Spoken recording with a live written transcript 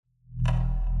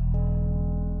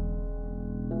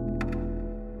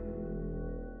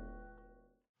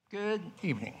Good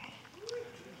evening.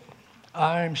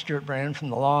 I'm Stuart Brand from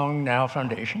the Long Now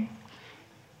Foundation,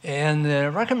 and the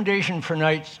recommendation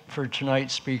for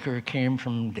tonight's speaker came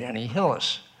from Danny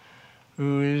Hillis,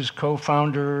 who is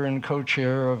co-founder and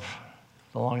co-chair of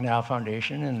the Long Now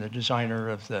Foundation and the designer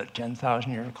of the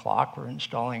 10,000-year clock we're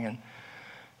installing in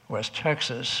West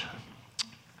Texas.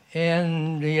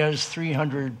 And he has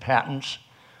 300 patents,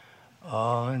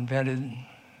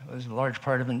 was a large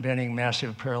part of inventing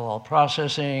massive parallel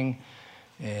processing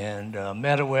and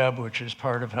MetaWeb, which is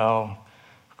part of how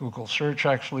Google search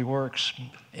actually works,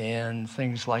 and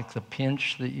things like the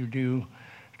pinch that you do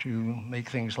to make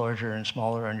things larger and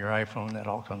smaller on your iPhone. That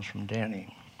all comes from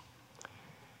Danny.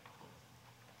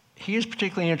 He is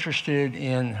particularly interested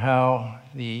in how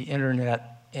the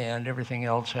internet and everything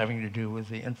else having to do with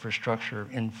the info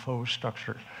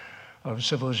structure of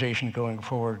civilization going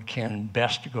forward can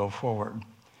best go forward.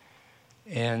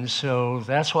 And so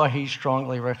that's why he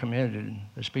strongly recommended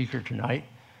the speaker tonight,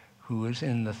 who is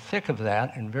in the thick of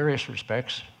that in various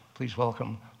respects. Please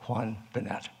welcome Juan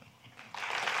Benet.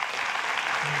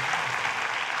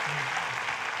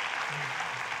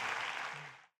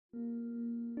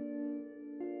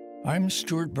 I'm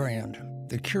Stuart Brand,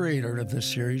 the curator of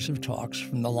this series of talks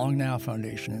from the Long Now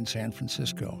Foundation in San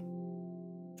Francisco.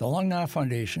 The Long Now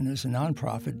Foundation is a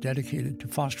nonprofit dedicated to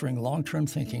fostering long-term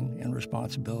thinking and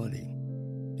responsibility.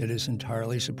 It is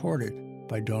entirely supported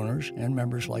by donors and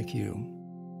members like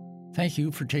you. Thank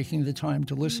you for taking the time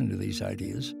to listen to these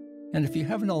ideas, and if you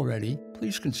haven't already,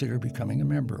 please consider becoming a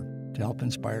member to help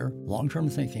inspire long-term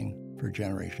thinking for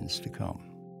generations to come.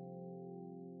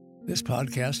 This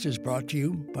podcast is brought to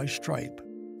you by Stripe,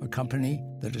 a company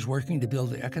that is working to build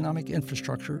the economic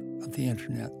infrastructure of the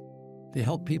internet. They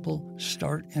help people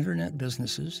start internet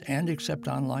businesses and accept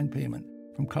online payment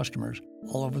from customers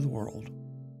all over the world.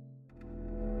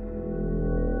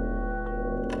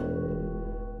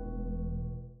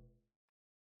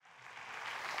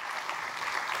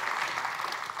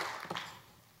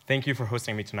 Thank you for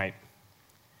hosting me tonight.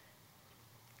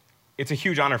 It's a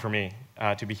huge honor for me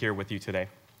to be here with you today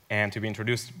and to be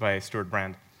introduced by Stuart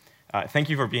Brand. Thank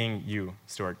you for being you,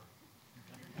 Stuart.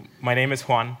 My name is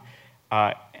Juan,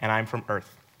 and I'm from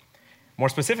Earth. More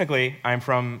specifically, I'm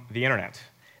from the internet.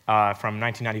 From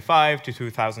 1995 to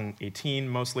 2018,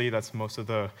 mostly. That's most of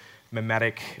the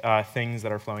mimetic things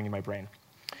that are flowing in my brain.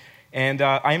 And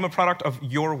I am a product of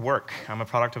your work. I'm a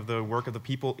product of the work of the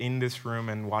people in this room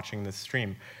and watching this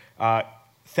stream.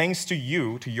 Thanks to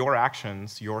you, to your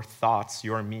actions, your thoughts,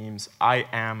 your memes, I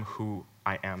am who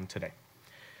I am today.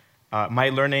 My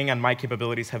learning and my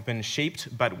capabilities have been shaped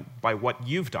by what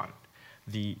you've done,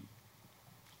 the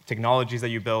technologies that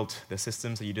you built, the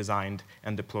systems that you designed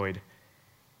and deployed,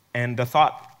 and the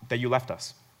thought that you left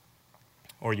us,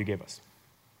 or you gave us.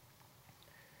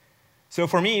 So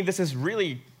for me, this is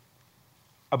really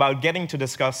about getting to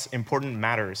discuss important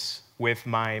matters with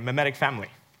my mimetic family,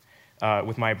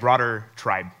 with my broader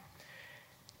tribe,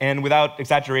 and without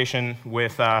exaggeration,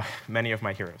 with many of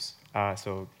my heroes.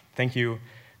 So thank you,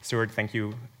 Stuart. Thank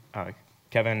you,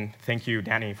 Kevin. Thank you,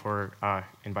 Danny, for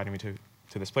inviting me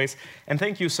to this place. And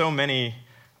thank you so many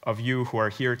of you who are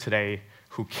here today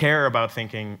who care about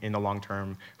thinking in the long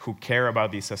term, who care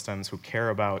about these systems, who care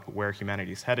about where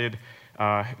humanity is headed,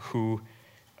 who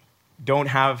don't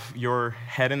have your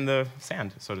head in the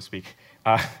sand, so to speak,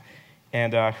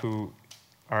 and who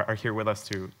are here with us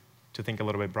to think a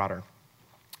little bit broader.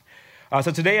 So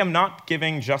today I'm not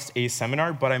giving just a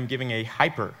seminar, but I'm giving a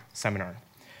hyper seminar.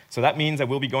 So that means that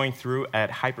we'll be going through at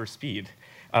hyper speed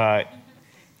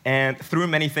and through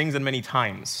many things and many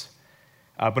times.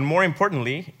 But more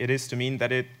importantly, it is to mean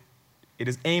that it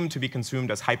is aimed to be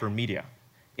consumed as hypermedia,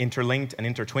 interlinked and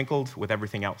intertwinkled with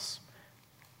everything else.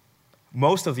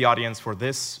 Most of the audience for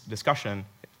this discussion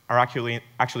are actually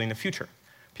in the future,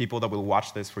 people that will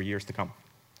watch this for years to come.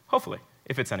 Hopefully,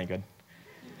 if it's any good.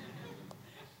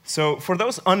 So for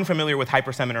those unfamiliar with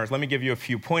hyperseminars, let me give you a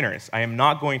few pointers. I am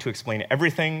not going to explain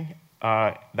everything.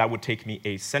 That would take me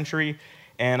a century,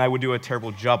 and I would do a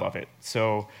terrible job of it.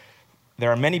 So there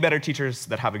are many better teachers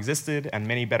that have existed and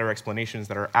many better explanations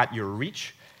that are at your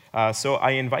reach. So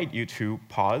I invite you to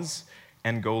pause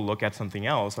and go look at something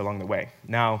else along the way.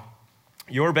 Now,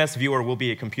 your best viewer will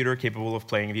be a computer capable of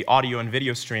playing the audio and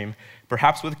video stream,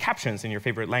 perhaps with captions in your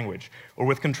favorite language, or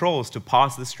with controls to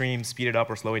pause the stream, speed it up,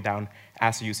 or slow it down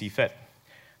as you see fit.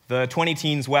 The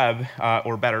 20-teens web,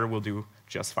 or better, will do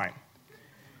just fine.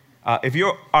 If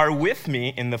you are with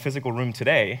me in the physical room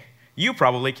today, you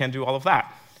probably can do all of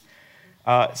that.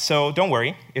 So don't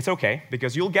worry, it's okay,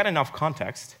 because you'll get enough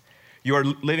context. You are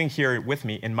living here with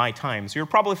me in my time, so you're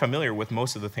probably familiar with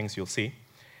most of the things you'll see.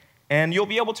 And you'll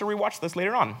be able to rewatch this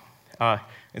later on.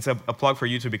 It's a plug for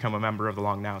you to become a member of the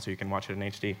Long Now, so you can watch it in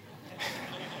HD.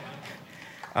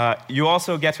 You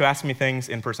also get to ask me things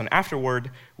in person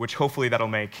afterward, which hopefully that'll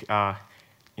make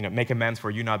make amends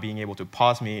for you not being able to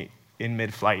pause me in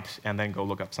mid-flight and then go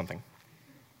look up something.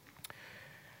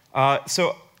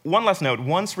 So one last note,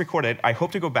 once recorded, I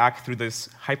hope to go back through this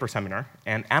hyper seminar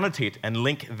and annotate and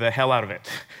link the hell out of it,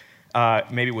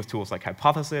 maybe with tools like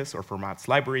Hypothesis or Fermat's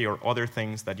library or other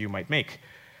things that you might make.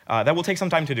 That will take some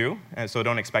time to do, and so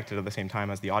don't expect it at the same time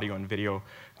as the audio and video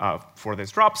for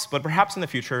this drops, but perhaps in the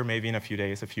future, maybe in a few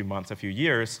days, a few months, a few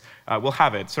years, we'll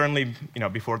have it, certainly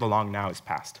before the long now is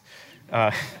passed.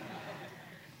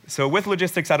 So with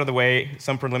logistics out of the way,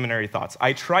 some preliminary thoughts.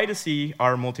 I try to see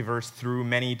our multiverse through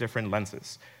many different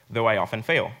lenses, though I often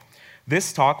fail.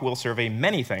 This talk will survey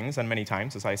many things, and many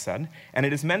times, as I said, and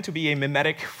it is meant to be a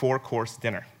mimetic 4-course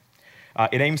dinner.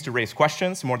 It aims to raise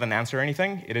questions more than answer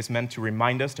anything. It is meant to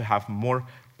remind us to have more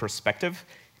perspective,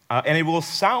 and it will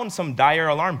sound some dire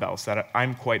alarm bells that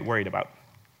I'm quite worried about.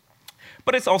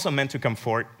 But it's also meant to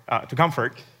comfort.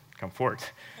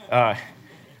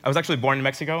 I was actually born in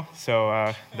Mexico,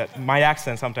 so that my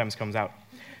accent sometimes comes out.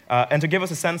 And to give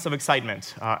us a sense of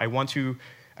excitement, I want you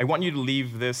to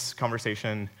leave this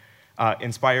conversation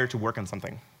inspired to work on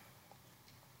something.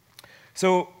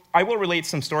 So I will relate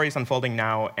some stories unfolding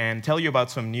now and tell you about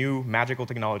some new magical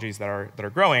technologies that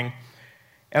are growing,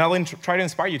 and I'll try to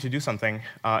inspire you to do something,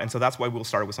 and so that's why we'll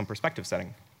start with some perspective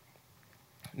setting.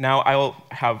 Now, I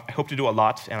hope to do a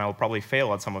lot, and I'll probably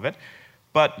fail at some of it,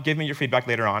 but give me your feedback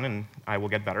later on, and I will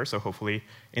get better, so hopefully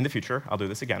in the future I'll do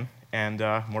this again, and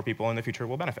more people in the future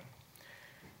will benefit.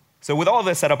 So with all of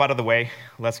this set up out of the way,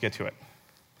 let's get to it.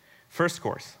 First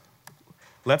course,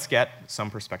 let's get some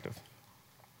perspective.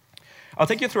 I'll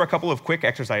take you through a couple of quick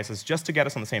exercises just to get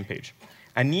us on the same page.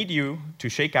 I need you to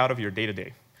shake out of your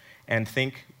day-to-day and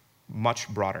think much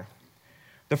broader.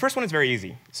 The first one is very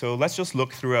easy, so let's just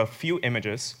look through a few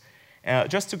images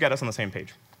just to get us on the same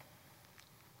page.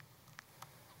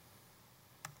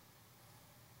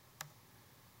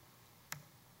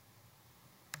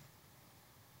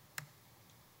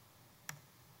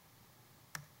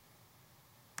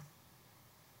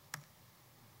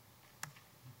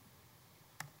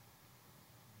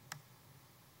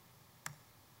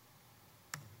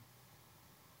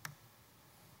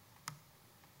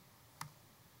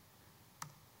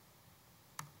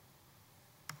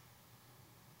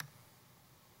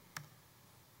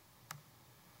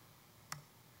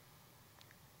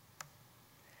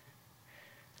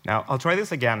 Now, I'll try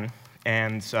this again,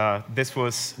 and this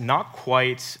was not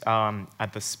quite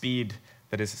at the speed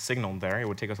that is signaled there. It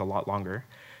would take us a lot longer.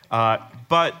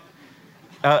 But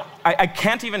I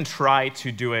can't even try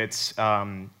to do it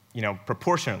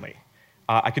proportionally.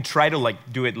 I could try to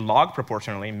do it log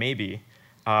proportionally, maybe.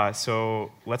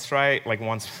 So let's try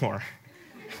once more.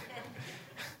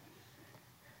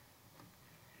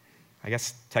 I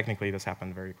guess technically this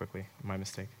happened very quickly. My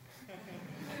mistake.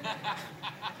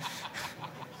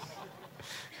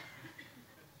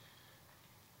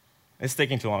 It's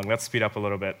taking too long. Let's speed up a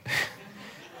little bit. It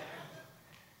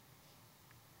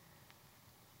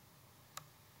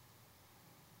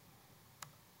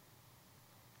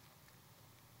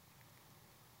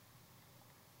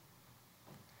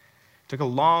took a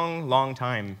long, long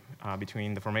time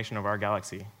between the formation of our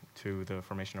galaxy to the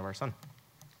formation of our sun.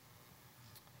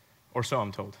 Or so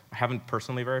I'm told. I haven't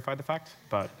personally verified the fact,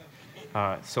 but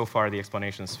so far the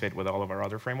explanations fit with all of our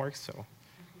other frameworks, so it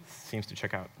seems to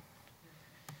check out.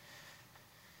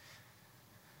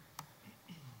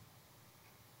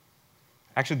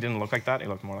 Actually didn't look like that. It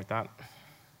looked more like that.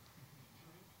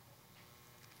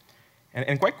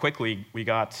 And quite quickly, we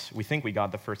think we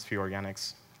got the first few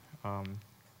organics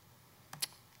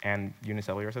and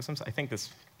unicellular systems. I think this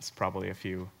is probably a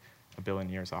billion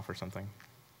years off or something.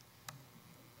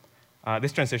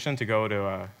 This transition to go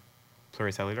to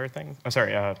pluricellular things,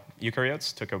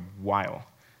 eukaryotes took a while.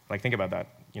 Think about that.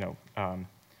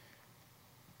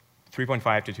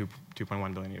 3.5 to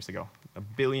 2.1 billion years ago. A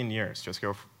billion years just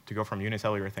to go from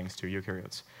unicellular things to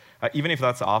eukaryotes. Even if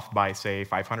that's off by, say,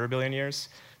 500 billion years,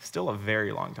 still a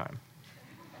very long time.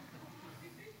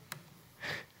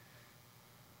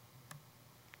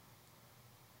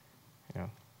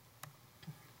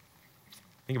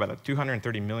 Think about that,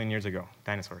 230 million years ago,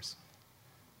 dinosaurs.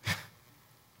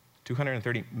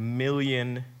 230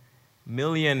 million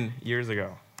years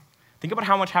ago. Think about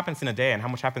how much happens in a day and how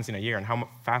much happens in a year and how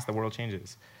fast the world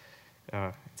changes.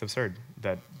 It's absurd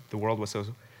that the world was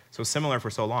so similar for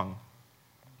so long.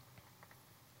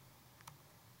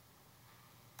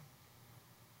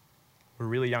 We're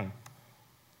really young.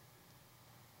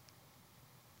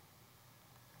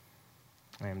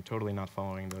 I am totally not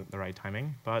following the right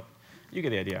timing, but you get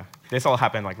the idea. This all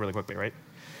happened like really quickly, right?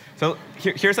 So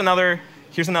here's another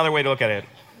way to look at it.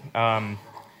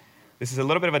 This is a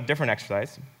little bit of a different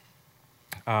exercise.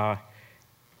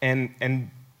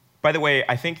 And by the way,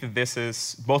 I think that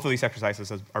both of these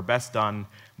exercises are best done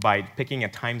by picking a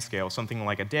time scale, something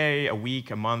like a day, a week,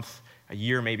 a month, a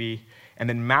year maybe, and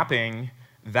then mapping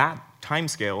that time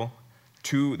scale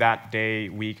to that day,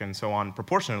 week, and so on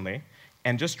proportionally,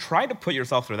 and just try to put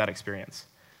yourself through that experience,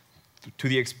 through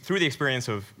the experience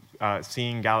of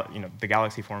seeing the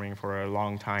galaxy forming for a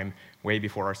long time, way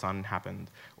before our sun happened,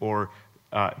 or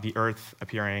the Earth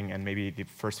appearing and maybe the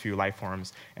first few life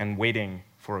forms, and waiting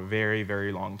for a very,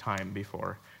 very long time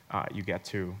before you get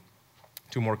to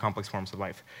more complex forms of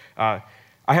life.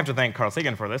 I have to thank Carl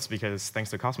Sagan for this, because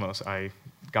thanks to Cosmos, I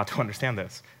got to understand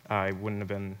this. I wouldn't have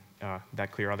been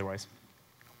that clear otherwise.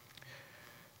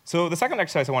 So the second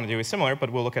exercise I want to do is similar,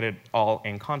 but we'll look at it all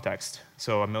in context.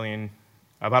 So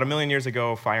about a million years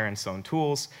ago, fire and stone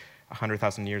tools.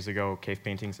 100,000 years ago, cave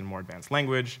paintings and more advanced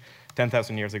language.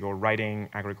 10,000 years ago, writing,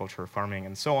 agriculture, farming,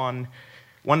 and so on.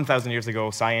 1,000 years ago,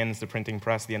 science, the printing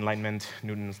press, the Enlightenment,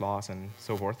 Newton's laws, and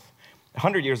so forth.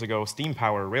 100 years ago, steam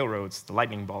power, railroads, the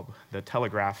lightning bulb, the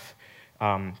telegraph,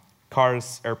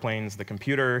 cars, airplanes, the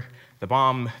computer, the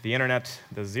bomb, the internet,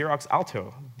 the Xerox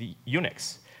Alto, the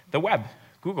Unix, the web,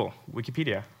 Google,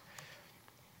 Wikipedia.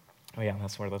 Oh yeah,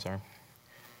 that's where those are.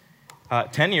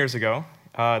 10 years ago,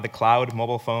 the cloud,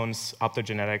 mobile phones,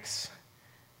 optogenetics.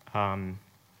 There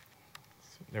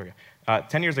we go.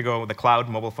 10 years ago, the cloud,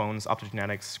 mobile phones,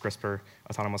 optogenetics, CRISPR,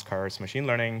 autonomous cars, machine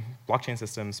learning, blockchain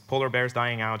systems, polar bears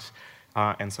dying out,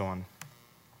 and so on.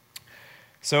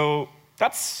 So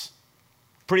that's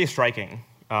pretty striking.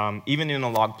 Even in a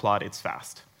log plot, it's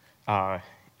fast.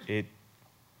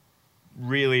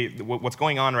 What's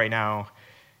going on right now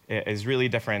is really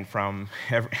different from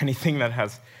anything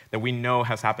that we know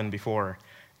has happened before.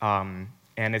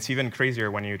 And it's even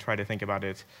crazier when you try to think about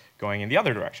it going in the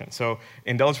other direction. So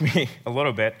indulge me a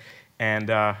little bit, and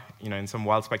in some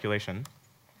wild speculation.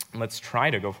 Let's try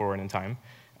to go forward in time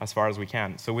as far as we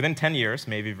can. So within 10 years,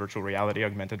 maybe virtual reality,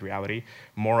 augmented reality,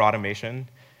 more automation,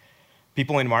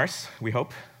 people in Mars, we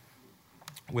hope.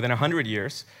 Within 100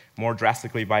 years, more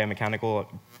drastically biomechanically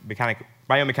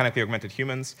augmented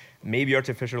humans, maybe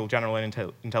artificial general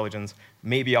intelligence,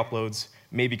 maybe uploads,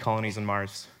 maybe colonies on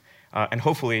Mars, and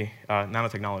hopefully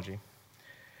nanotechnology.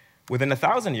 Within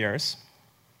 1,000 years,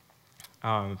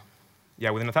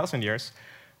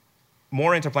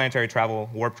 more interplanetary travel,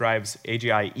 warp drives,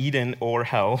 AGI, Eden or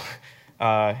hell,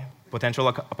 potential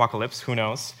apocalypse, who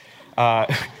knows.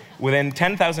 Within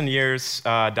 10,000 years,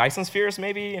 Dyson spheres,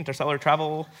 maybe, interstellar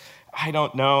travel, I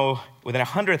don't know. Within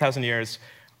 100,000 years,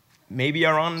 maybe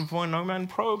Iran von Neumann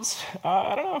probes,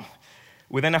 I don't know.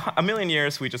 Within a million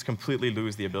years, we just completely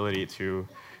lose the ability to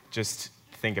just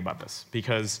think about this,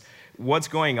 because what's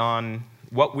going on,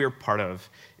 what we're part of,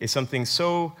 is something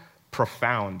so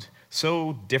profound,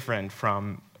 so different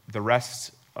from the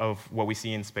rest of what we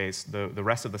see in space, the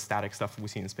rest of the static stuff we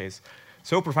see in space,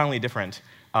 so profoundly different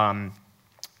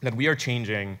that we are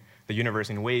changing the universe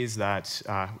in ways that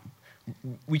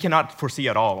we cannot foresee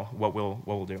at all what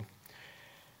we'll do.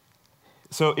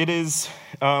 So it is,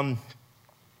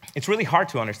 it's really hard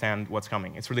to understand what's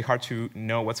coming. It's really hard to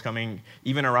know what's coming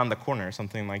even around the corner,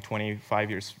 something like 25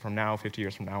 years from now, 50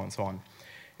 years from now, and so on.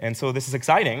 And so this is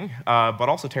exciting, but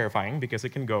also terrifying, because it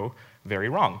can go very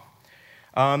wrong.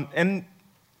 And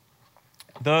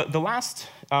the last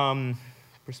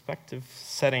perspective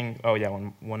setting, oh yeah,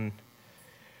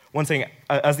 one thing,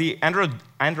 as the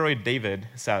android David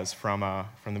says from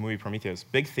the movie Prometheus,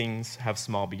 big things have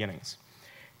small beginnings.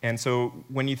 And so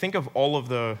when you think of all of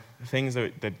the things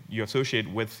that you associate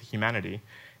with humanity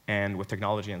and with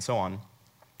technology and so on,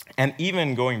 and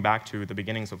even going back to the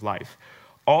beginnings of life,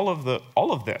 all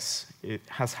of this, it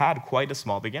has had quite a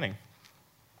small beginning.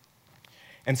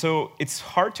 And so it's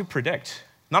hard to predict.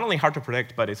 Not only hard to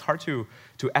predict, but it's hard to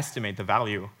estimate the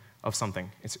value of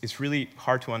something. It's really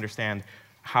hard to understand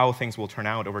how things will turn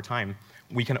out over time.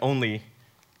 We can only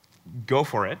go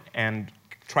for it and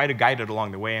try to guide it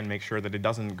along the way and make sure that it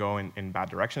doesn't go in bad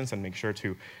directions, and make sure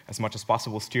to, as much as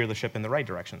possible, steer the ship in the right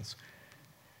directions.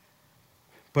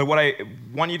 But what I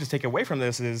want you to take away from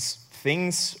this is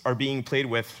things are being played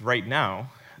with right now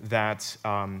that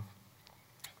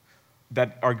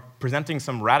that are presenting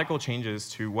some radical changes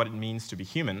to what it means to be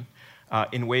human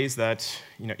in ways that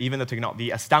even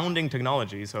the astounding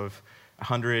technologies of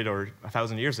 100 or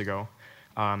 1,000 years ago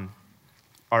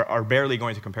are barely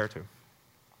going to compare to.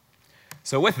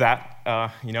 So with that,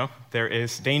 there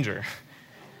is danger.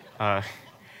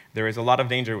 there is a lot of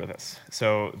danger with this.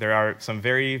 So there are some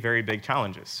very, very big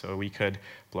challenges. So we could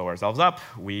blow ourselves up.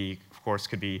 We, of course,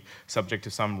 could be subject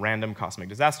to some random cosmic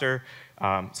disaster.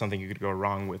 Something could go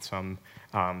wrong with some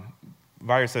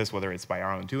viruses, whether it's by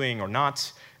our own doing or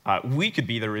not. We could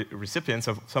be the recipients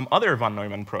of some other von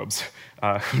Neumann probes.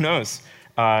 Who knows?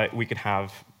 We could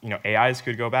have, AIs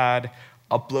could go bad.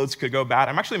 Uploads could go bad.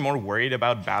 I'm actually more worried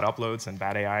about bad uploads and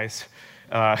bad AIs.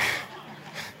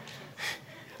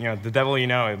 The devil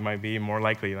it might be more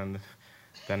likely than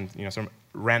some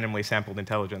randomly sampled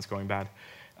intelligence going bad.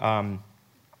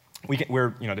 We're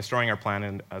destroying our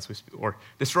planet or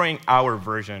destroying our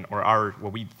version or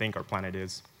what we think our planet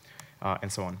is,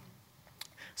 and so on.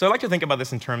 So I like to think about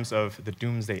this in terms of the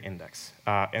doomsday index.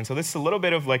 And so this is a little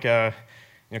bit of like a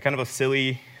kind of a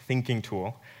silly thinking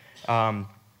tool.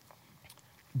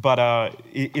 But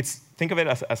think of it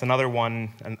as another one,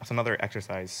 as another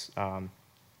exercise.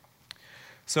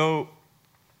 So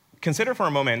consider for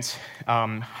a moment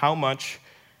how much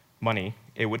money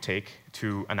it would take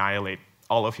to annihilate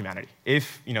all of humanity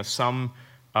if some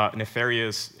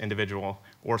nefarious individual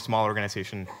or small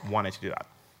organization wanted to do that.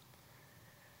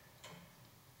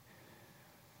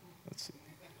 Let's see.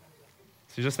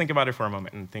 So just think about it for a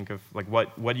moment and think of like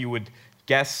what you would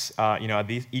guess at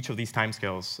each of these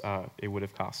timescales it would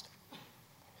have cost.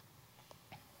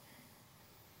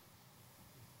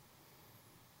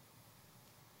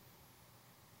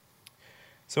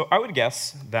 So I would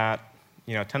guess that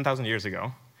 10,000 years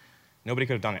ago, nobody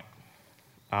could have done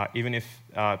it. Even if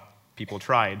people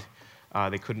tried,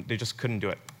 they just couldn't do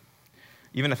it.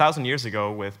 Even 1,000 years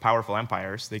ago, with powerful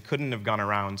empires, they couldn't have gone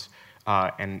around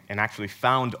and actually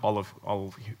found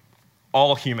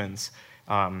all humans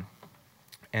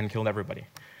and killed everybody.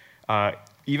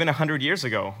 Even 100 years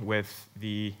ago, with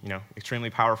the extremely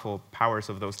powerful powers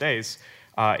of those days,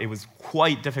 it was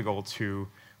quite difficult to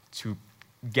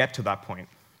get to that point.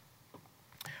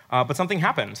 But something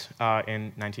happened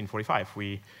in 1945.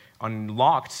 We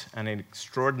unlocked an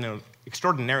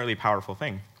extraordinarily powerful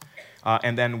thing.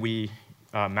 And then we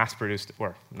mass-produced,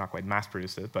 or not quite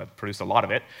mass-produced it, but produced a lot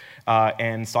of it,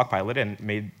 and stockpiled it and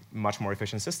made much more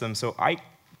efficient systems. So I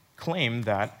claim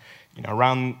that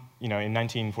around in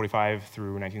 1945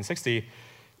 through 1960,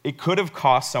 it could have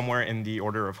cost somewhere in the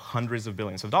order of hundreds of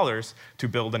billions of dollars to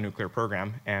build a nuclear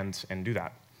program and do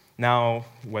that. Now,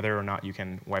 whether or not you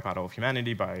can wipe out all of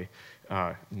humanity by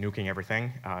nuking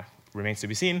everything remains to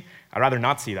be seen. I'd rather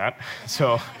not see that.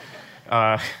 So,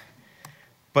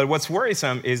 but what's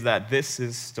worrisome is that this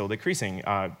is still decreasing.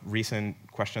 Recent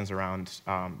questions around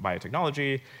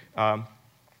biotechnology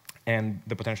and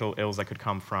the potential ills that could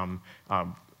come from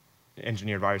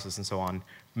engineered viruses and so on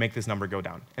make this number go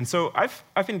down. And so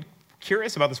I've been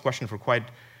curious about this question for quite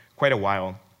a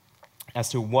while, as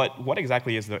to what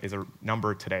exactly is a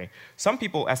number today. Some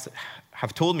people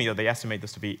have told me that they estimate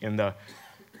this to be in the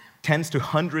tens to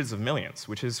hundreds of millions,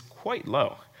 which is quite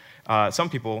low. Some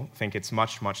people think it's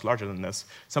much, much larger than this.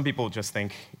 Some people just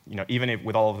think, even if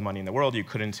with all of the money in the world, you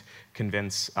couldn't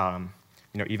convince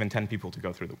even 10 people to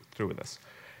go through with this.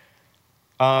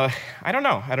 I don't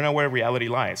know. I don't know where reality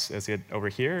lies. Is it over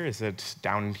here? Is it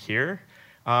down here?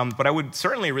 But I would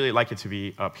certainly really like it to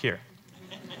be up here.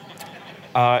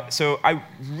 So I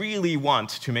really want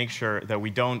to make sure that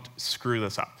we don't screw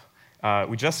this up.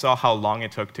 We just saw how long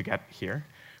it took to get here.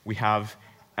 We have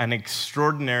an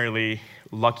extraordinarily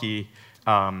lucky,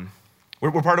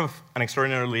 we're part of an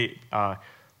extraordinarily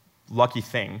lucky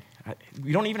thing.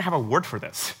 We don't even have a word for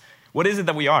this. What is it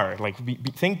that we are? Like,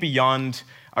 think beyond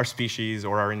our species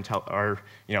or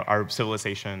our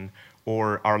civilization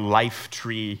or our life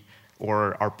tree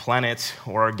or our planet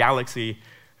or our galaxy.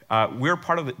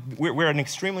 We're an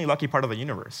extremely lucky part of the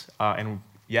universe. And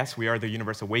yes, we are the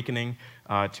universe awakening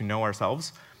to know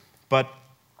ourselves. But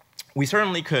we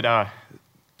certainly could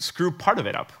screw part of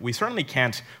it up. We certainly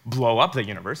can't blow up the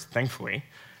universe, thankfully.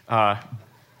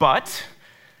 But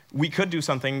we could do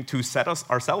something to set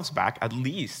ourselves back at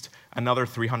least another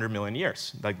 300 million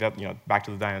years, like that, back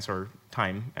to the dinosaur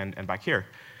time and back here.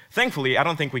 Thankfully, I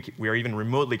don't think we are even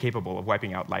remotely capable of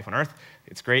wiping out life on Earth.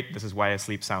 It's great. This is why I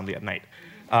sleep soundly at night.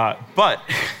 But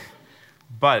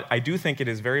I do think it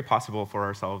is very possible for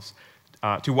ourselves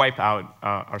to wipe out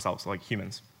ourselves, like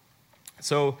humans.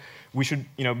 So we should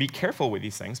be careful with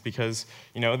these things because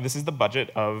this is the budget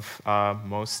of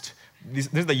this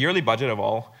is the yearly budget of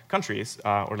all countries,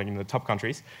 or like in the top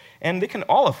countries, and they can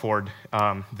all afford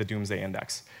the doomsday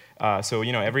index. So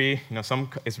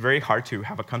it's very hard to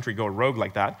have a country go rogue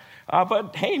like that.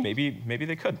 But hey, maybe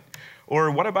they could.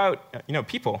 Or what about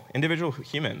people, individual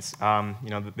humans?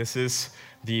 This is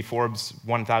the Forbes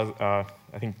 1,000, I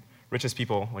think, richest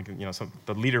people, like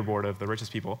the leaderboard of the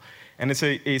richest people, and it's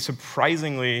a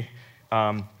surprisingly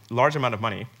large amount of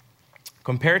money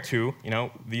compared to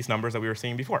these numbers that we were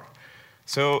seeing before.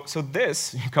 So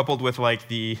this, coupled with like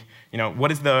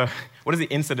what is the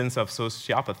incidence of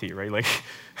sociopathy, right? Like,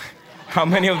 how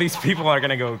many of these people are going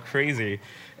to go crazy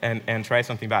and try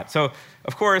something bad? So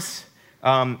of course,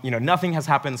 nothing has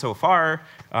happened so far.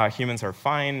 Humans are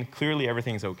fine. Clearly,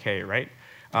 everything's okay, right?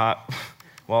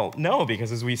 Well, no,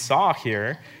 because as we saw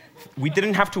here, we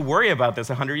didn't have to worry about this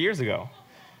 100 years ago.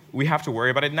 We have to worry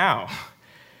about it now.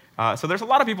 So there's a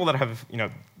lot of people that have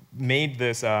made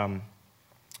this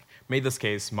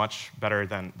case much better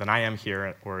than I am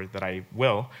here, or that I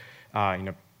will.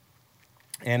 And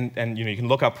you can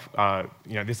look up.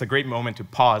 This is a great moment to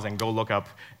pause and go look up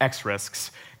X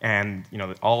risks and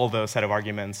all the set of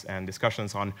arguments and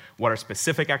discussions on what are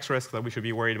specific X risks that we should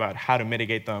be worried about, how to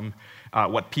mitigate them,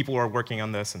 what people are working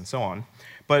on this, and so on.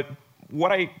 But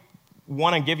what I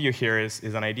want to give you here is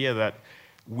an idea that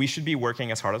we should be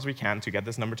working as hard as we can to get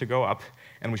this number to go up,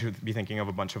 and we should be thinking of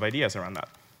a bunch of ideas around that.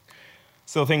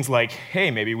 So things like, hey,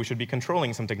 maybe we should be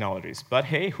controlling some technologies. But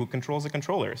hey, who controls the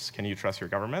controllers? Can you trust your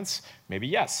governments? Maybe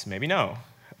yes, maybe no.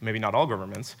 Maybe not all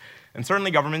governments. And certainly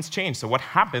governments change. So what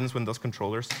happens when those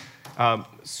controllers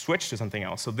switch to something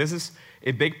else? So this is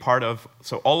a big part of,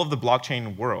 so all of the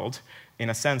blockchain world, in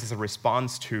a sense, is a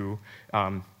response to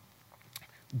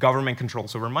government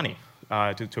controls over money.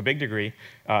 To a big degree,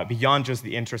 beyond just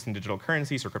the interest in digital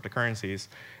currencies or cryptocurrencies,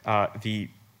 the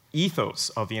ethos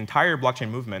of the entire blockchain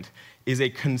movement is a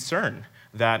concern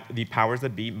that the powers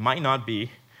that be might not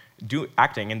be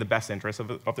acting in the best interest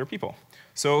of their people.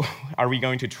 So are we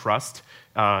going to trust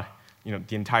all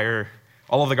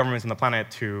of the governments on the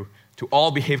planet to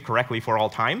all behave correctly for all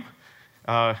time?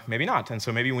 Maybe not. And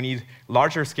so maybe we need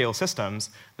larger scale systems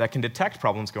that can detect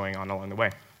problems going on along the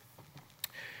way.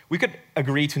 We could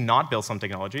agree to not build some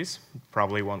technologies.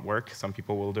 Probably won't work. Some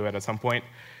people will do it at some point.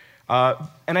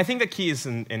 And I think the key is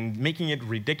in making it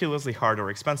ridiculously hard or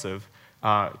expensive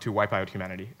to wipe out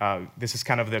humanity. This is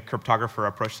kind of the cryptographer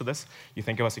approach to this. You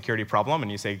think of a security problem, and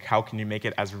you say, how can you make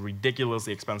it as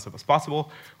ridiculously expensive as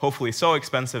possible? Hopefully so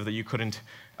expensive that you couldn't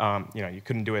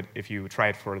do it if you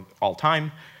tried for all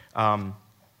time.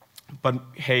 But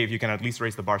hey, if you can at least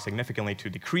raise the bar significantly to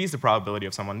decrease the probability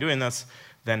of someone doing this,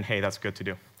 then hey, that's good to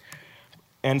do.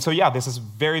 And so yeah, this is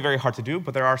very, very hard to do,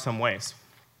 but there are some ways.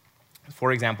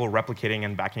 For example, replicating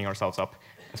and backing ourselves up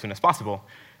as soon as possible.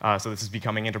 So this is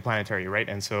becoming interplanetary, right?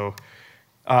 And so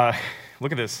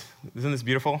look at this. Isn't this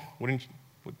beautiful?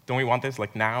 Don't we want this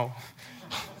like now?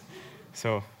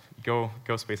 So go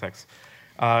SpaceX.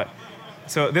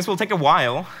 So this will take a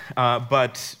while,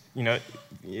 but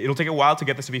it'll take a while to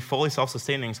get this to be fully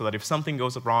self-sustaining, so that if something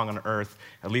goes wrong on Earth,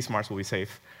 at least Mars will be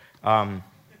safe.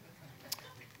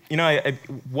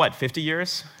 What, 50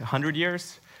 years, 100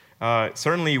 years?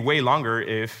 Certainly way longer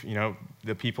if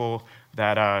the people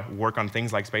that work on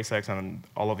things like SpaceX and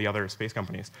all of the other space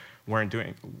companies weren't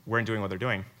doing what they're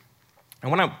doing. I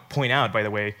want to point out, by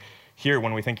the way, here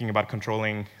when we're thinking about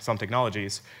controlling some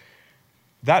technologies,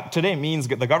 that today means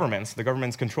the governments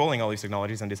controlling all these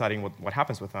technologies and deciding what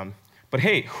happens with them. But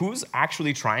hey, who's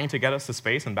actually trying to get us to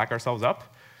space and back ourselves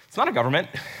up? It's not a government.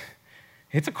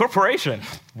 It's a corporation.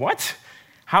 What?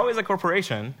 How is a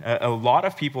corporation, a lot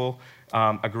of people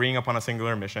agreeing upon a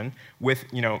singular mission with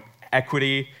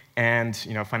equity and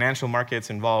financial markets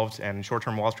involved and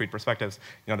short-term Wall Street perspectives?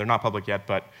 They're not public yet,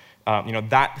 but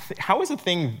how is a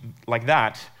thing like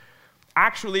that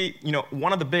actually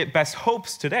one of the best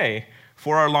hopes today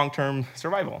for our long-term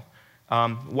survival?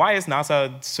 Why is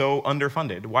NASA so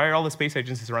underfunded? Why are all the space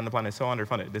agencies around the planet so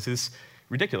underfunded? This is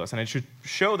ridiculous, and it should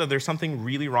show that there's something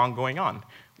really wrong going on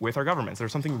with our governments.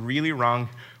 There's something really wrong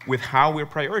with how we're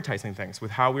prioritizing things, with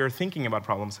how we are thinking about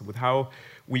problems, with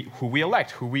who we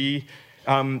elect, who we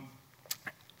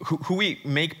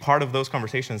make part of those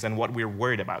conversations, and what we're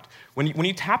worried about. When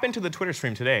you tap into the Twitter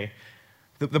stream today,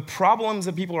 the problems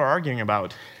that people are arguing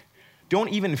about don't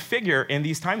even figure in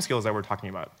these timescales that we're talking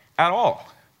about at all.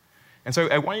 And so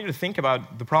I want you to think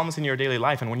about the problems in your daily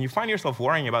life, and when you find yourself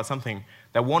worrying about something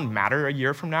that won't matter a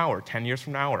year from now, or 10 years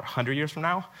from now, or 100 years from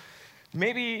now,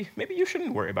 maybe you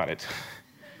shouldn't worry about it.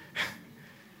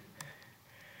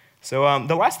 So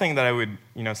the last thing that I would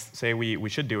say we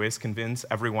should do is convince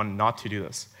everyone not to do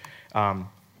this.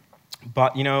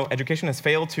 But education has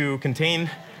failed to contain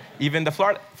even the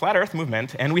flat Earth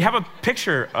movement, and we have a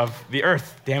picture of the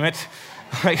Earth, damn it.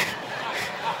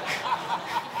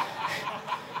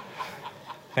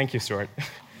 Thank you, Stuart.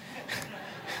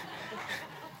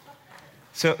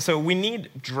 So we need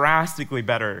drastically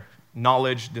better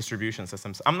knowledge distribution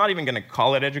systems. I'm not even going to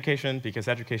call it education, because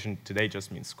education today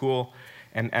just means school.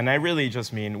 And I really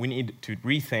just mean we need to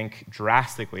rethink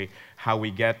drastically how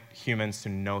we get humans to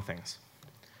know things.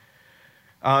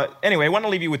 Anyway, I want to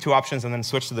leave you with two options and then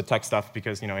switch to the tech stuff,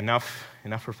 because enough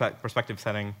perspective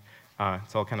setting.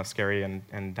 It's all kind of scary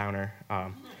and downer.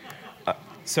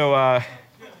 So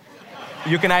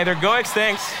you can either go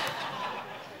extinct,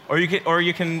 or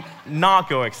you can not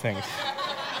go extinct.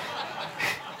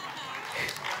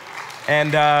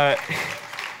 And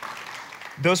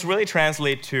those really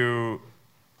translate to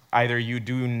either you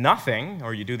do nothing,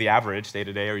 or you do the average day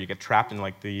to day, or you get trapped in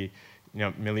like the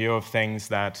milieu of things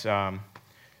that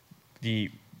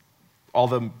all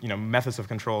the methods of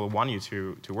control want you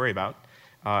to worry about.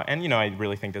 And I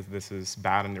really think that this is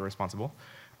bad and irresponsible.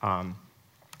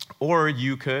 Or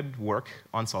you could work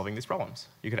on solving these problems.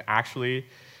 You could actually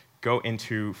go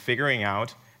into figuring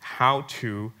out how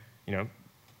to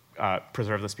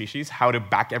preserve the species, how to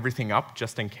back everything up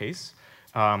just in case,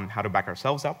 how to back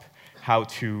ourselves up, how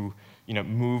to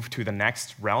move to the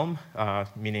next realm,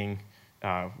 meaning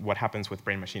what happens with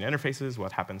brain-machine interfaces,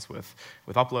 what happens with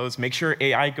uploads. Make sure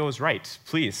AI goes right,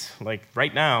 please. Like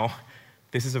right now,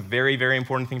 this is a very, very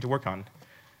important thing to work on.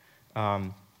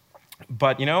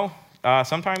 But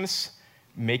sometimes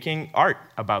making art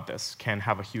about this can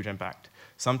have a huge impact.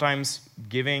 Sometimes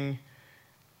giving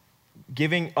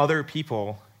other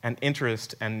people an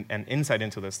interest and insight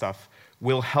into this stuff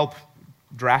will help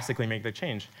drastically make the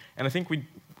change. And I think we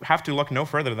have to look no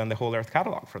further than the Whole Earth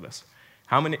catalog for this.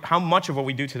 How much of what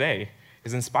we do today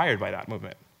is inspired by that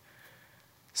movement?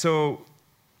 So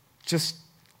just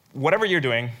whatever you're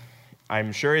doing,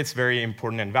 I'm sure it's very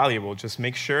important and valuable. Just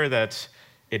make sure that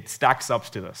it stacks up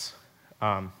to this.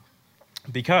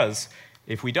 Because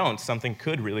if we don't, something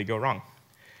could really go wrong.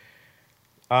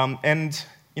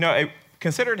 I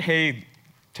considered,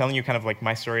 telling you kind of like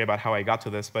my story about how I got to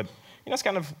this, but it's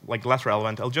kind of like less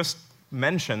relevant. I'll just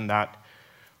mention that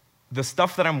the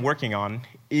stuff that I'm working on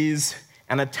is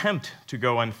an attempt to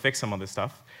go and fix some of this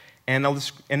stuff. And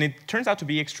it turns out to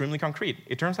be extremely concrete.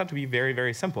 It turns out to be very,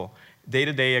 very simple.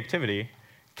 Day-to-day activity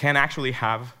can actually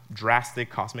have drastic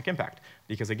cosmic impact.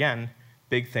 Because again,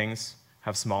 big things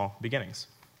have small beginnings.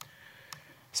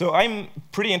 So I'm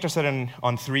pretty interested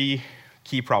on three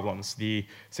key problems: the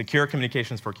secure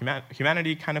communications for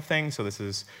humanity kind of thing. So this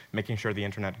is making sure the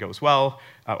internet goes well,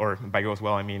 or by goes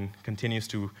well, I mean continues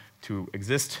to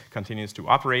exist, continues to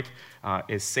operate,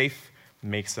 is safe,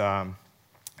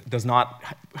 does not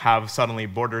have suddenly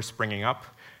borders springing up,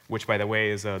 which, by the way,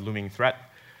 is a looming threat.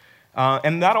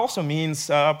 And that also means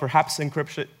perhaps fully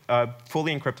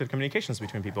encrypted communications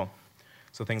between people,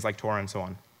 so things like Tor and so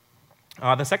on.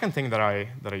 The second thing that I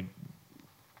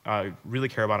really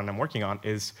care about and I'm working on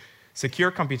is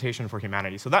secure computation for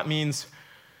humanity. So that means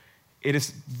it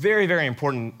is very, very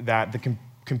important that the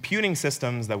computing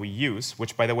systems that we use,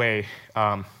 which, by the way,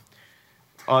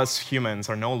 us humans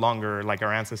are no longer like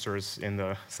our ancestors in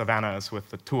the savannas with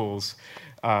the tools,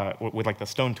 with like the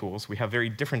stone tools. We have very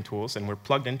different tools, and we're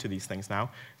plugged into these things now.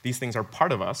 These things are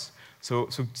part of us. So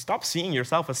stop seeing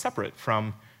yourself as separate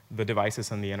from the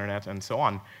devices and the internet and so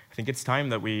on. I think it's time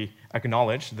that we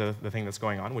acknowledge the thing that's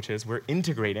going on, which is we're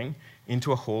integrating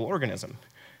into a whole organism.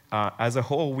 As a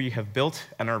whole, we have built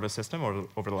a nervous system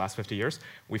over the last 50 years.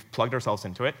 We've plugged ourselves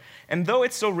into it. And though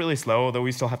it's still really slow, though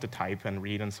we still have to type and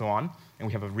read and so on, and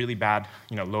we have a really bad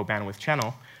low bandwidth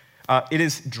channel, it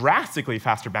is drastically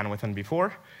faster bandwidth than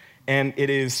before, and it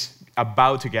is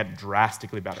about to get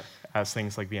drastically better as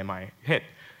things like BMI hit.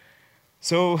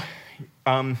 So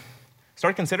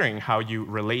start considering how you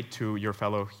relate to your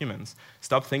fellow humans.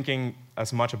 Stop thinking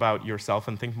as much about yourself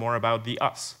and think more about the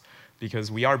us, because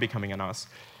we are becoming an us.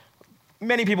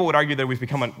 Many people would argue that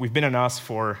we've been an us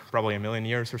for probably 1 million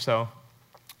years or so,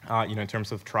 in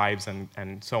terms of tribes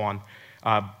and so on.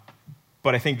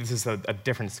 But I think this is a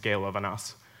different scale of an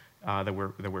us that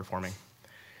we're forming.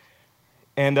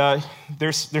 And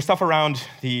there's stuff around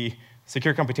the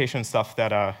secure computation stuff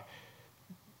that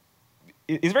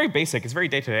is very basic. It's very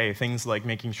day-to-day. Things like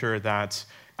making sure that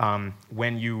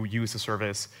when you use a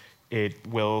service, it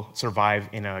will survive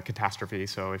in a catastrophe.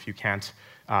 So if you can't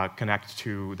connect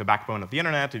to the backbone of the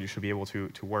internet, you should be able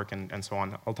to work and so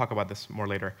on. I'll talk about this more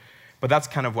later. But that's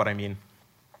kind of what I mean.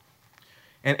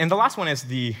 And the last one is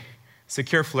the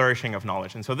secure flourishing of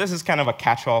knowledge. And so this is kind of a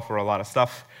catch-all for a lot of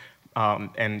stuff.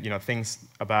 And things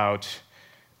about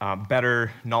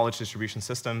better knowledge distribution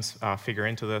systems figure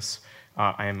into this.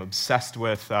 I am obsessed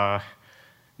with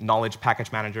knowledge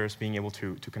package managers, being able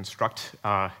to construct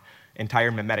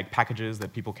entire memetic packages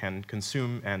that people can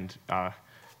consume and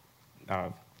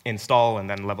install and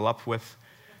then level up with.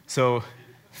 So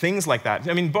things like that.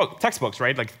 I mean, textbooks,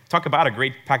 right? Like, talk about a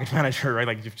great package manager, right?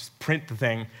 Like, you just print the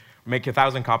thing, make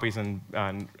 1,000 copies, and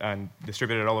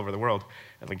distribute it all over the world.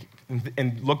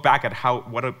 And look back at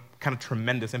what a kind of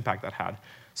tremendous impact that had.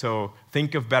 So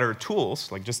think of better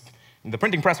tools. Like, just the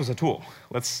printing press was a tool.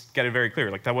 Let's get it very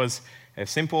clear. Like, that was a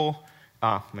simple,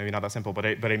 maybe not that simple, but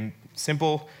a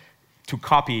simple to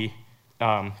copy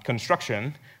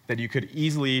construction that you could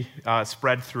easily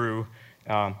spread through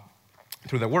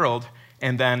the world,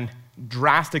 and then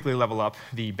drastically level up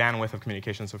the bandwidth of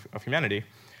communications of humanity.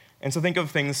 And so think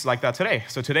of things like that today.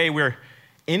 So today we're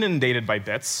inundated by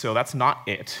bits, so that's not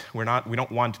it. We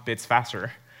don't want bits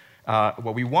faster.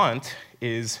 What we want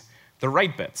is the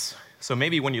right bits. So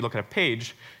maybe when you look at a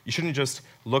page, you shouldn't just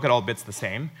look at all bits the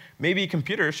same. Maybe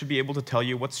computers should be able to tell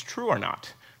you what's true or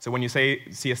not. So when you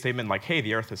see a statement like, hey,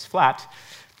 the Earth is flat,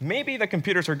 maybe the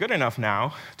computers are good enough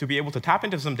now to be able to tap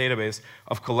into some database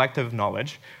of collective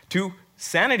knowledge to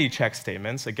sanity check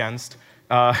statements against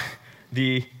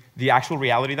the actual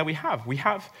reality that we have.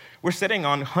 We're sitting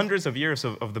on hundreds of years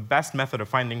of the best method of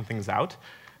finding things out.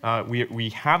 We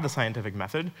have the scientific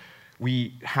method.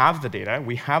 We have the data.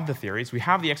 We have the theories. We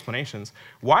have the explanations.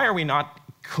 Why are we not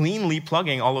cleanly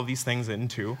plugging all of these things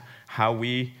into how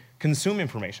we consume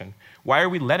information? Why are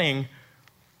we letting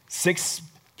 6,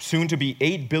 soon to be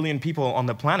 8 billion people on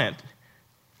the planet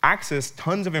access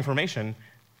tons of information,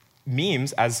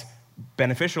 memes, as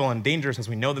beneficial and dangerous as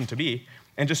we know them to be,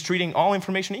 and just treating all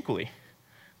information equally?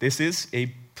 This is a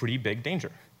pretty big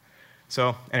danger.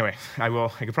 So anyway, I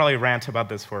could probably rant about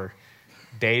this for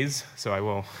days, so I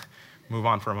will move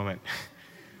on for a moment.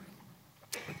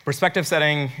 Perspective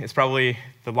setting is probably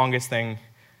the longest thing.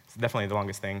 It's definitely the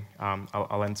longest thing.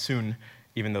 I'll end soon,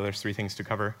 even though there's 3 things to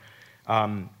cover.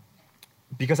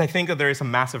 Because I think that there is a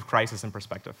massive crisis in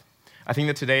perspective. I think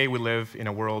that today we live in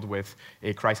a world with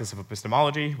a crisis of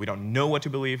epistemology. We don't know what to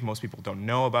believe. Most people don't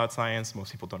know about science.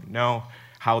 Most people don't know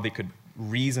how they could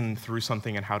reason through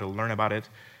something and how to learn about it.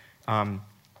 And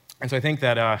so I think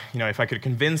that if I could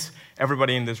convince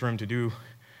everybody in this room to do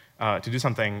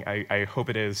something, I hope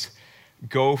it is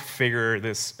go figure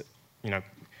this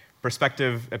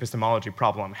perspective epistemology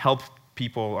problem, help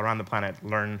people around the planet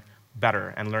learn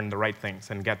better and learn the right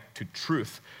things and get to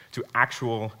truth, to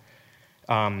actual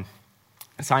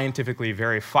scientifically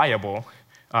verifiable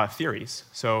theories.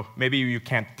 So maybe you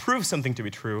can't prove something to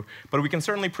be true, but we can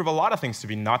certainly prove a lot of things to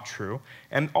be not true,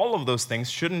 and all of those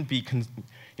things shouldn't be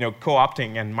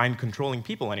co-opting and mind-controlling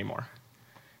people anymore.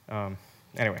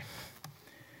 Anyway.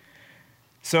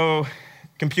 So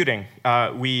computing.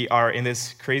 We are in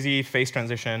this crazy phase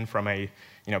transition from a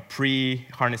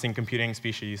pre-harnessing computing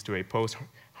species to a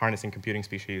post-harnessing computing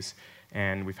species.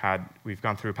 And we've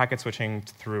gone through packet switching,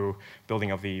 through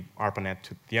building of the ARPANET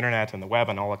to the internet and the web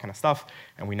and all that kind of stuff.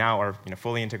 And we now are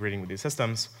fully integrating with these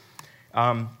systems.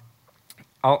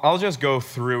 I'll just go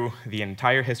through the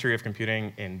entire history of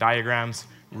computing in diagrams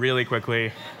really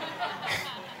quickly.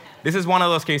 This is one of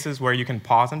those cases where you can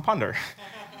pause and ponder.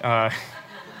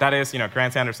 That is,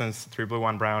 Grant Sanderson's 3 Blue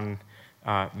 1 Brown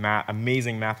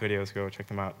amazing math videos. Go check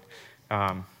them out.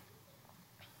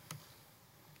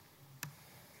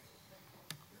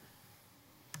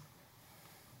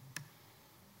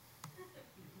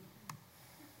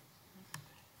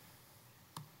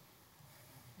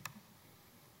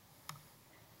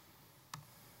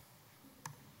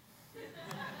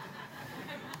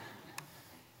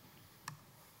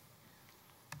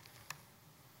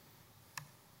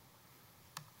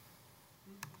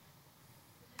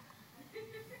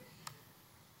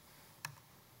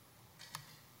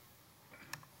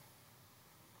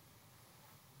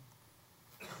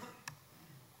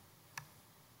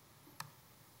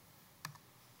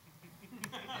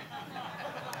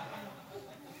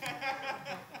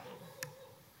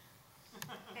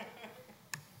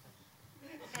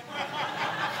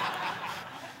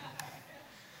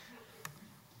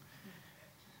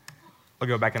 I'll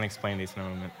go back and explain these in a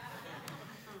moment.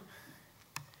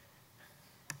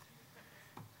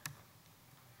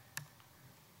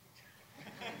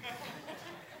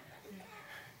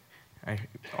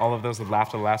 All of those that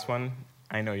laughed at the last one,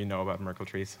 I know you know about Merkle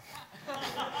trees.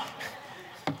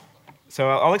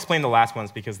 So I'll explain the last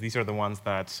ones because these are the ones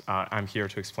that I'm here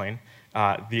to explain.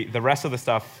 The rest of the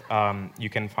stuff,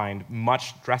 you can find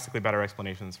much drastically better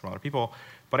explanations from other people,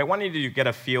 but I wanted you to get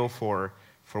a feel for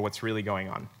what's really going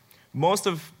on. Most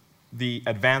of the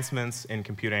advancements in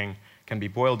computing can be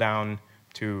boiled down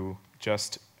to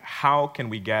just how can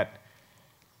we get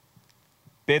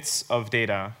bits of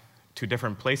data to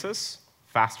different places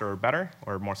faster or better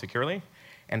or more securely,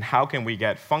 and how can we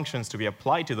get functions to be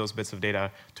applied to those bits of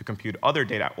data to compute other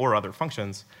data or other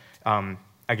functions,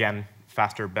 again,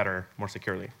 faster, better, more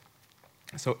securely.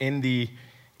 So in the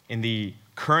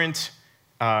current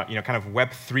kind of Web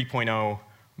 3.0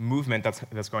 movement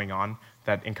that's going on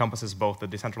that encompasses both the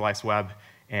decentralized web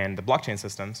and the blockchain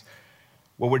systems,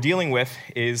 what we're dealing with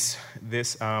is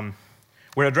this.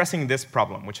 We're addressing this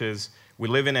problem, which is we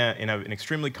live in an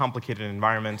extremely complicated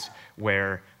environment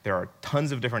where there are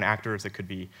tons of different actors that could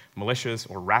be malicious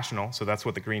or rational. So that's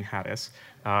what the green hat is.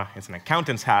 It's an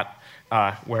accountant's hat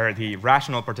where the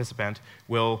rational participant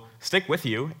will stick with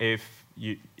you if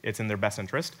it's in their best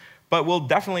interest, but will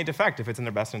definitely defect if it's in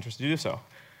their best interest to do so.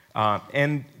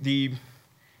 And the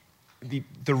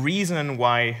reason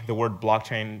why the word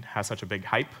blockchain has such a big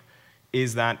hype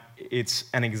is that it's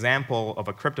an example of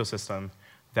a crypto system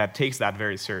that takes that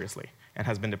very seriously and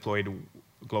has been deployed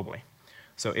globally.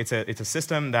 So it's a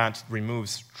system that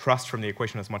removes trust from the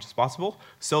equation as much as possible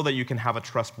so that you can have a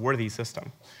trustworthy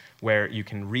system where you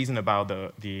can reason about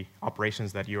the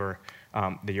operations that you're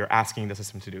asking the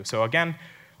system to do. So again,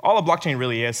 all a blockchain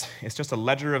really is just a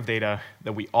ledger of data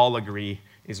that we all agree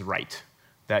is right,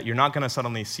 that you're not going to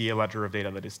suddenly see a ledger of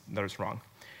data that is wrong.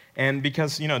 And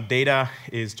because data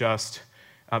is just,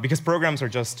 because programs are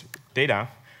just data,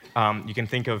 you can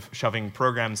think of shoving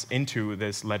programs into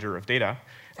this ledger of data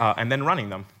and then running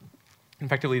them.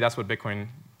 Effectively, that's what Bitcoin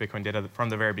did from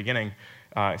the very beginning.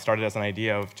 It started as an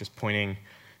idea of just pointing,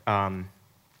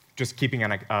 just keeping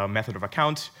a method of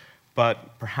account,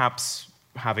 but perhaps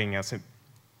having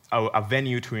a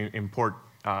venue to import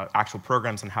actual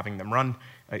programs and having them run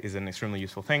is an extremely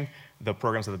useful thing. The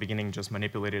programs at the beginning just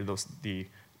manipulated the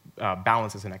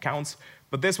balances in accounts,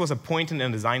 but this was a point in the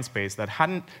design space that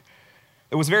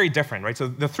it was very different, right? So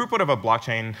the throughput of a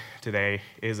blockchain today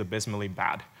is abysmally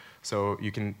bad. So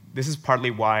this is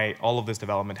partly why all of this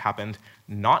development happened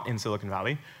not in Silicon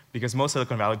Valley, because most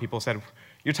Silicon Valley people said,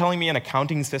 you're telling me an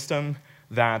accounting system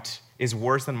that is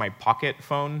worse than my pocket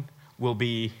phone will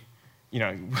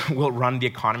run the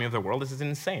economy of the world? This is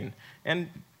insane. And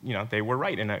they were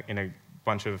right in a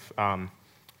bunch of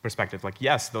perspectives. Like,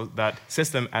 yes, that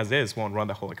system as is won't run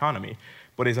the whole economy,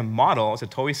 but is a model, it's a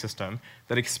toy system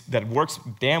that works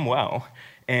damn well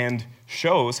and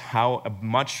shows how a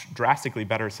much drastically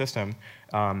better system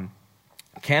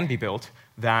can be built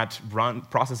that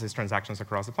processes transactions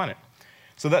across the planet.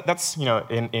 So that's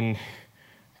in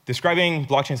describing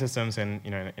blockchain systems in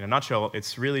a nutshell,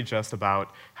 it's really just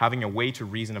about having a way to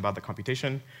reason about the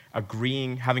computation,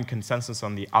 agreeing, having consensus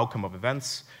on the outcome of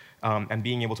events, and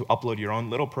being able to upload your own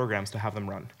little programs to have them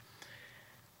run.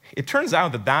 It turns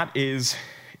out that is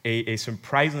a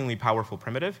surprisingly powerful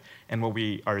primitive, and what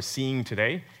we are seeing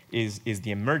today is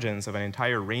the emergence of an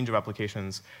entire range of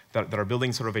applications that are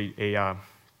building sort of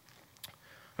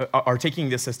are taking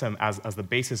this system as the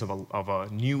basis of a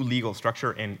new legal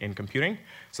structure in computing.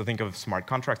 So think of smart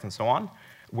contracts and so on,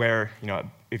 where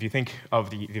if you think of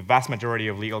the vast majority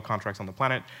of legal contracts on the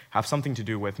planet have something to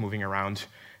do with moving around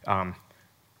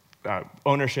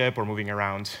ownership or moving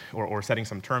around or setting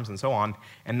some terms and so on,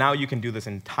 and now you can do this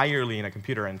entirely in a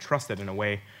computer and trust it in a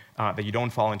way that you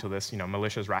don't fall into this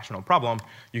malicious rational problem.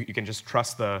 You can just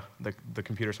trust the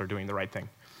computers are doing the right thing.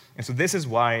 And so this is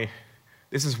why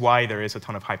there is a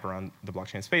ton of hype around the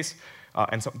blockchain space,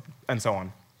 and so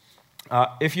on.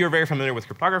 If you're very familiar with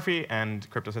cryptography and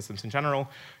crypto systems in general,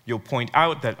 you'll point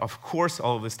out that, of course,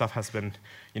 all of this stuff has been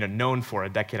known for a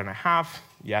decade and a half.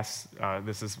 Yes,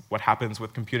 this is what happens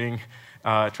with computing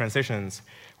transitions.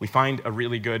 We find a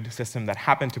really good system that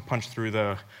happened to punch through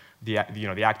the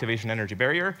activation energy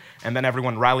barrier, and then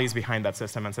everyone rallies behind that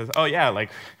system and says, oh yeah,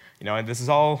 this is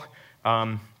all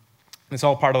it's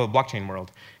all part of the blockchain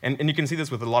world. And you can see this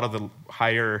with a lot of the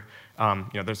higher,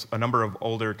 there's a number of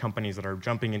older companies that are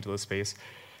jumping into the space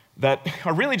that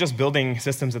are really just building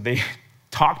systems that they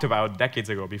talked about decades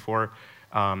ago before,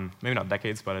 maybe not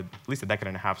decades, but at least a decade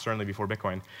and a half, certainly before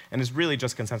Bitcoin. And it's really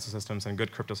just consensus systems and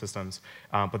good crypto systems.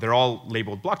 But they're all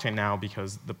labeled blockchain now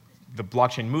because the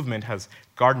blockchain movement has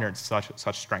garnered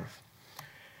such strength.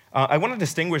 I want to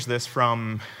distinguish this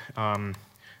from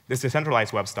this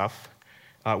decentralized web stuff,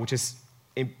 which is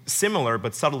similar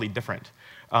but subtly different.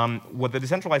 What the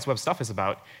decentralized web stuff is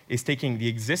about is taking the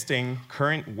existing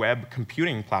current web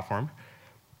computing platform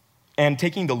and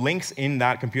taking the links in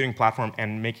that computing platform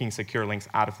and making secure links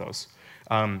out of those.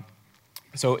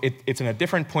 So it's in a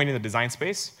different point in the design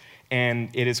space, and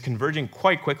it is converging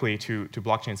quite quickly to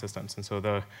blockchain systems. And so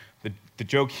the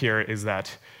joke here is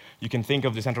that you can think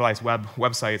of decentralized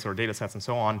websites or data sets and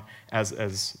so on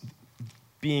as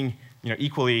being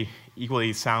equally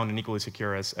sound and equally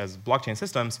secure as blockchain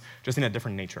systems, just in a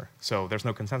different nature. So there's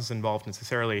no consensus involved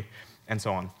necessarily, and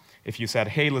so on. If you said,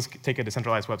 hey, let's take a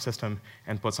decentralized web system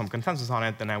and put some consensus on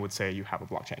it, then I would say you have a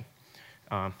blockchain.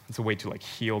 It's a way to like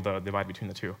heal the divide between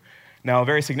the two. Now, a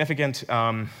very significant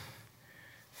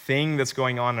thing that's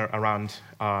going on around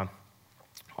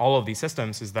all of these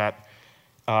systems is that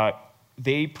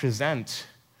they present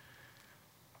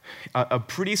a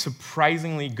pretty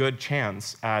surprisingly good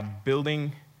chance at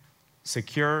building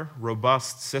secure,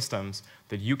 robust systems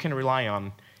that you can rely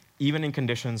on, even in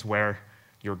conditions where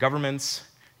your governments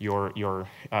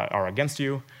are against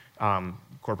you,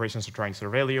 corporations are trying to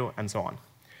surveil you, and so on.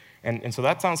 And so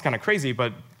that sounds kind of crazy,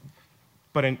 but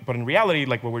in reality,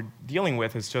 like what we're dealing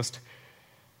with is just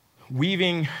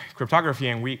weaving cryptography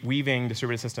and weaving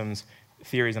distributed systems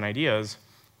theories and ideas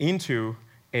into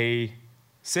a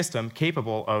system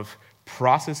capable of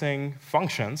processing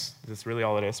functions, that's really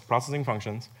all it is, processing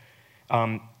functions,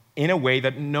 in a way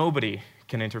that nobody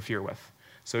can interfere with.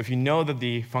 So if you know that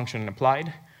the function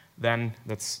applied, then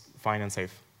that's fine and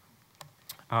safe.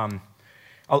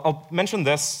 I'll mention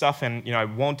this stuff, and I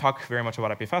won't talk very much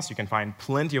about IPFS. You can find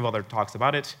plenty of other talks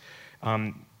about it.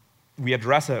 We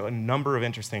address a number of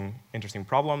interesting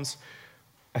problems.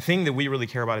 A thing that we really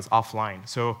care about is offline.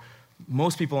 So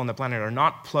most people on the planet are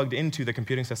not plugged into the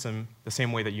computing system the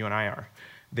same way that you and I are.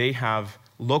 They have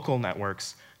local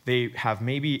networks. They have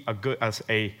maybe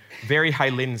a very high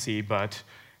latency,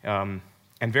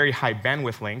 and very high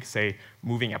bandwidth link, say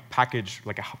moving a package,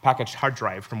 like a packaged hard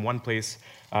drive from one place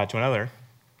to another.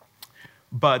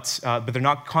 But they're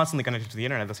not constantly connected to the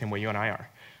internet the same way you and I are.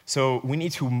 So we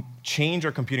need to change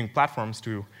our computing platforms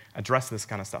to address this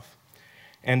kind of stuff.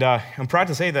 And I'm proud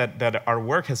to say that our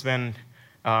work has been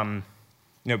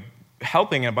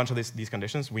helping in a bunch of these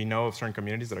conditions. We know of certain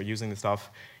communities that are using this stuff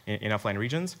in offline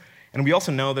regions. And we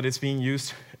also know that it's being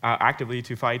used actively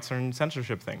to fight certain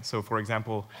censorship things. So for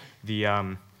example, the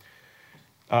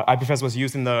IPFS was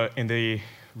used in the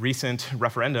recent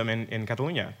referendum in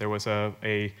Catalonia. There was an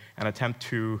attempt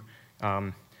to,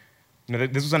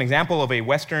 this was an example of a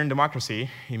Western democracy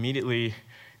immediately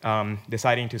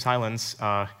deciding to silence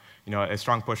a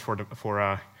strong push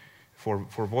for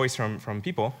voice from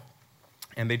people.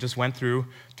 And they just went through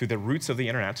to the roots of the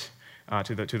internet,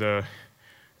 to the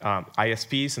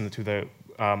ISPs and to the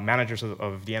managers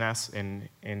of DNS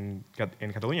in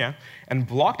Catalonia, and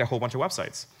blocked a whole bunch of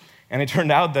websites. And it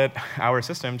turned out that our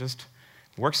system just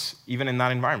works even in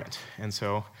that environment. And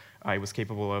so it was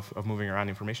capable of moving around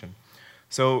information.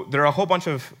 So there are a whole bunch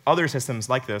of other systems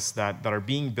like this that are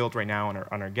being built right now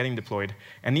and are getting deployed,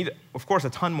 and need, of course, a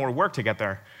ton more work to get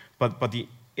there. But the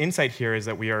insight here is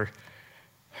that we are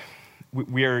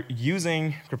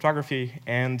using cryptography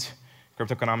and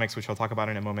cryptoeconomics, which I'll talk about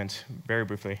in a moment very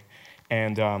briefly,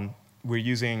 and we're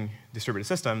using distributed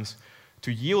systems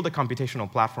to yield a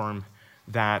computational platform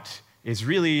that is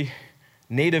really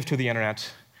native to the internet,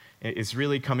 is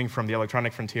really coming from the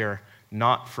electronic frontier,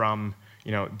 not from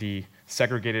the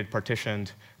segregated,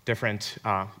 partitioned, different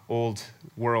old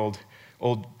world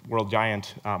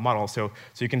giant model. So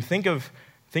you can think of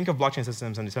blockchain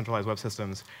systems and decentralized web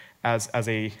systems as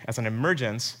an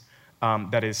emergence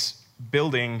that is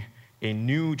building a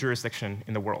new jurisdiction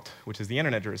in the world, which is the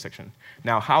internet jurisdiction.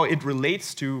 Now, how it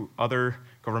relates to other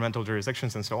governmental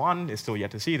jurisdictions and so on is still yet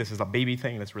to see. This is a baby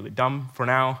thing that's really dumb for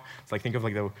now. It's like, think of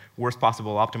like the worst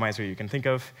possible optimizer you can think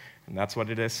of, and that's what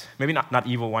it is. Maybe not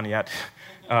evil one yet,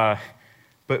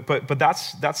 but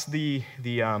that's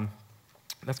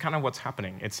kind of what's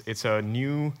happening. It's a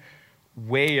new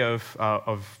way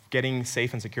of getting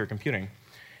safe and secure computing,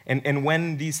 and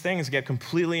when these things get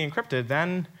completely encrypted,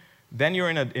 then you're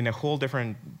in a whole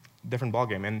different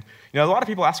ballgame. And a lot of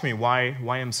people ask me why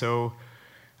I'm so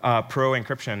pro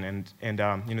encryption,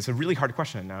 and it's a really hard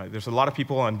question. There's a lot of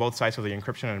people on both sides of the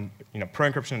encryption and pro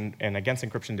encryption and against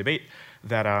encryption debate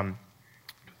that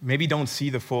maybe don't see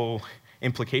the full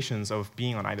implications of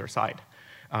being on either side.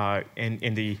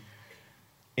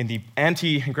 In the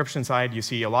anti-encryption side, you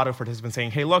see a lot of participants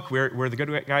saying, hey, look, we're the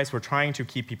good guys. We're trying to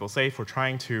keep people safe. We're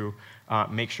trying to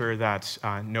make sure that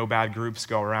no bad groups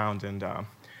go around and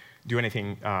do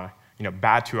anything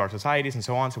bad to our societies and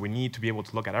so on. So we need to be able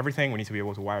to look at everything. We need to be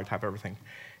able to wiretap everything.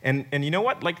 And you know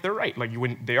what? Like, they're right. Like,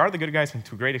 they are the good guys, and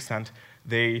to a great extent,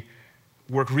 they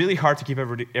work really hard to keep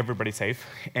everybody safe.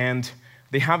 And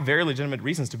they have very legitimate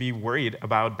reasons to be worried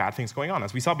about bad things going on.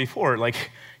 As we saw before,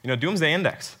 like, Doomsday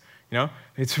Index.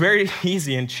 It's very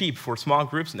easy and cheap for small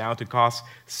groups now to cause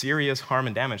serious harm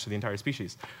and damage to the entire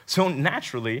species. So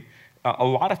naturally, a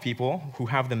lot of people who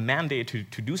have the mandate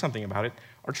to do something about it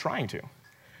are trying to.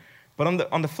 But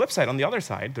on the flip side, on the other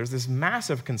side, there's this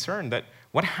massive concern that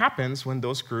what happens when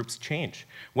those groups change?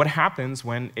 What happens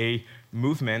when a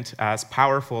movement as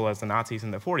powerful as the Nazis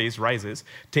in the 40s rises,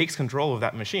 takes control of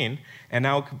that machine, and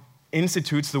now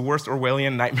institutes the worst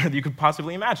Orwellian nightmare that you could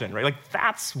possibly imagine, right? Like,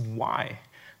 that's why.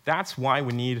 That's why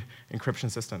we need encryption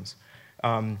systems.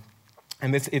 And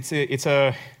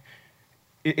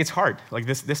it's hard. Like,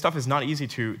 this stuff is not easy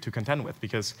to contend with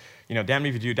because, damn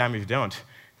if you do, damn if you don't.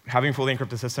 Having fully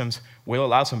encrypted systems will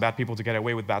allow some bad people to get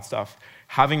away with bad stuff.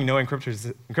 Having no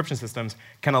encryption systems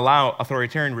can allow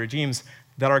authoritarian regimes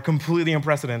that are completely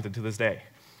unprecedented to this day.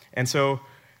 And so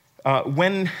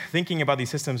when thinking about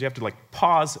these systems, you have to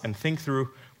pause and think through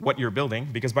what you're building,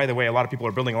 because, by the way, a lot of people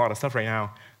are building a lot of stuff right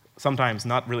now, sometimes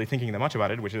not really thinking that much about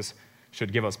it, which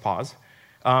should give us pause.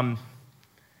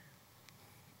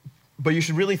 But you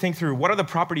should really think through what are the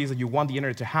properties that you want the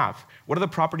internet to have? What are the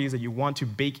properties that you want to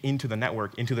bake into the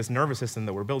network, into this nervous system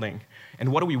that we're building?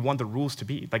 And what do we want the rules to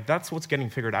be? That's what's getting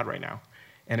figured out right now.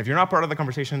 And if you're not part of the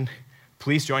conversation,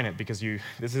 please join it, because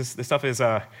this stuff is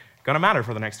going to matter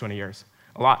for the next 20 years,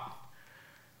 a lot.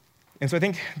 And so I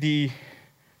think the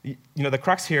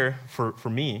crux here for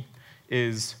me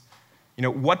is,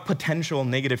 what potential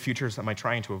negative futures am I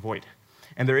trying to avoid?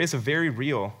 And there is a very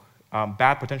real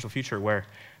bad potential future where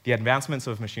the advancements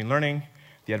of machine learning,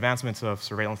 the advancements of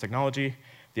surveillance technology,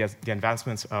 the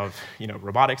advancements of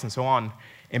robotics and so on,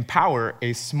 empower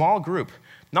a small group,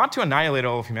 not to annihilate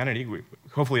all of humanity,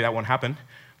 hopefully that won't happen,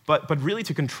 but really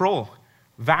to control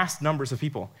vast numbers of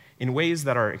people in ways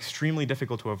that are extremely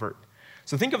difficult to avert.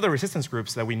 So think of the resistance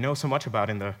groups that we know so much about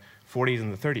in the 40s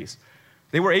and the 30s.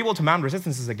 They were able to mount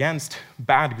resistances against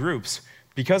bad groups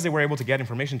because they were able to get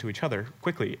information to each other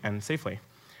quickly and safely.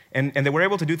 And they were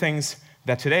able to do things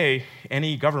that today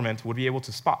any government would be able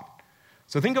to spot.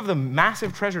 So think of the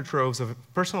massive treasure troves of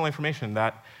personal information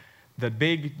that the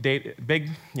big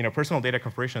personal data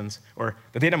corporations, or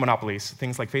the data monopolies,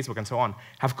 things like Facebook and so on,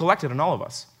 have collected on all of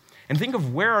us. And think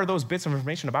of where are those bits of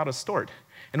information about us stored.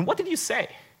 And what did you say?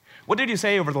 What did you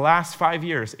say over the last 5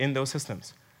 years in those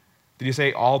systems? Did you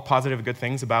say all positive good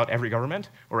things about every government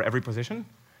or every position?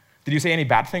 Did you say any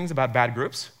bad things about bad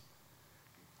groups?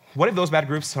 What if those bad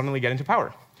groups suddenly get into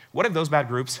power? What if those bad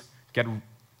groups get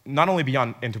not only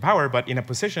into power, but in a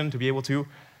position to be able to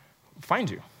find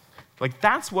you?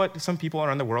 That's what some people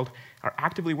around the world are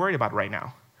actively worried about right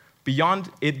now. Beyond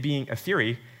it being a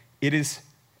theory, it is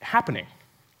happening.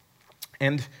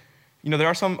 And there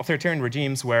are some authoritarian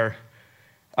regimes where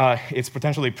it's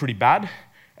potentially pretty bad,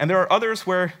 and there are others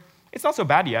where it's not so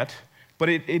bad yet, but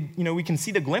we can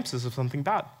see the glimpses of something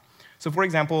bad. So, for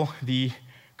example, the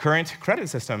current credit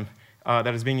system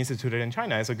that is being instituted in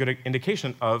China is a good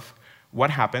indication of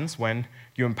what happens when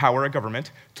you empower a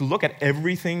government to look at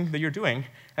everything that you're doing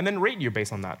and then rate you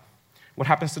based on that. What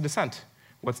happens to dissent?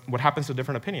 What happens to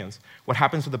different opinions? What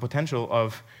happens to the potential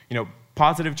of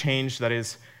positive change that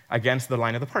is against the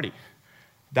line of the party?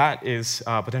 That is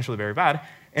potentially very bad.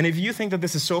 And if you think that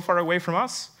this is so far away from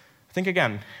us, think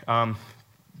again.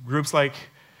 Groups like,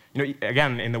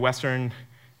 again,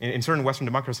 in certain Western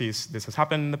democracies, this has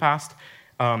happened in the past,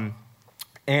 and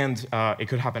it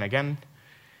could happen again.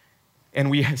 And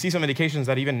we see some indications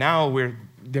that even now, where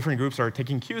different groups are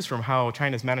taking cues from how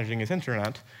China's managing its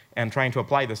internet and trying to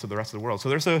apply this to the rest of the world. So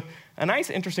there's a nice,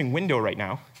 interesting window right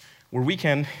now where we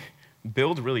can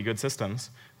build really good systems,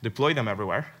 deploy them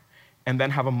everywhere, and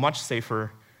then have a much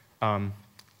safer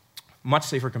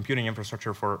computing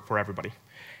infrastructure for everybody.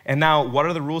 And now, what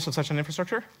are the rules of such an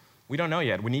infrastructure? We don't know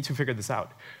yet. We need to figure this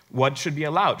out. What should be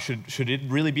allowed? Should it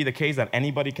really be the case that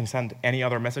anybody can send any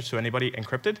other message to anybody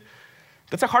encrypted?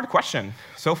 That's a hard question.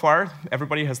 So far,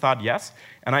 everybody has thought yes,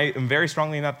 and I am very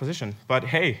strongly in that position. But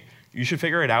hey, you should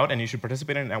figure it out, and you should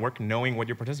participate in a network knowing what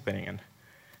you're participating in.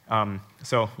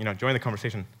 So, join the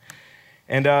conversation.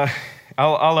 And I've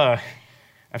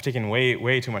taken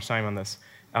way too much time on this.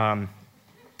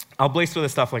 I'll blaze through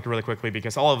this stuff really quickly,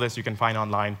 because all of this you can find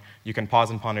online. You can pause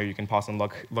and ponder. You can pause and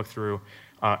look through,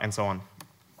 and so on.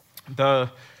 I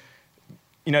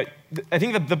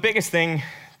think that the biggest thing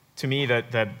to me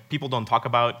that people don't talk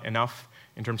about enough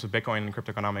in terms of Bitcoin and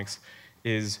cryptoeconomics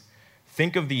is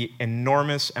think of the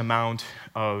enormous amount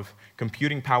of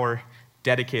computing power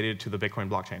dedicated to the Bitcoin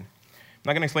blockchain. I'm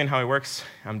not going to explain how it works.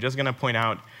 I'm just going to point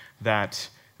out that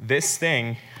this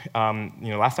thing,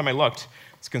 last time I looked,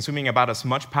 it's consuming about as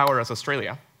much power as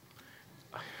Australia.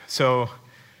 So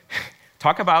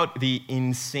talk about the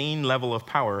insane level of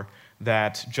power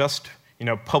that just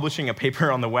publishing a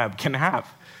paper on the web can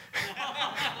have.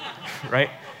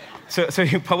 Right? So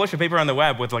you publish a paper on the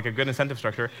web with a good incentive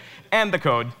structure and the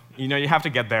code. You have to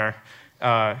get there.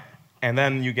 And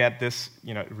then you get this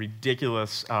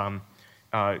ridiculous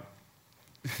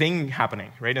thing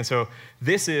happening, right? And so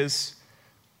this is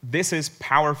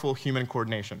powerful human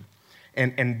coordination.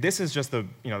 And this is just the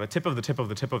tip of the tip of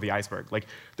the tip of the iceberg. Like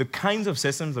the kinds of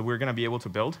systems that we're going to be able to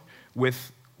build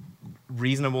with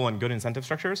reasonable and good incentive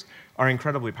structures are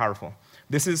incredibly powerful.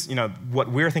 This is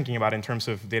what we're thinking about in terms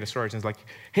of data storage. Is like,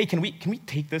 hey, can we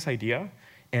take this idea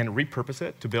and repurpose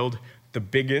it to build the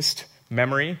biggest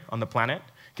memory on the planet?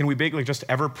 Can we make like just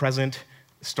ever-present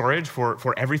storage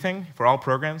for everything, for all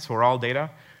programs, for all data,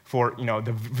 for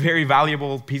the very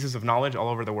valuable pieces of knowledge all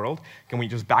over the world? Can we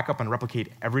just back up and replicate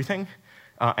everything?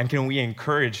 And can we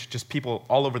encourage just people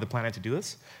all over the planet to do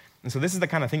this? And so this is the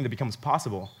kind of thing that becomes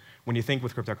possible when you think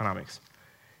with cryptoeconomics.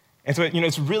 And so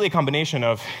it's really a combination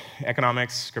of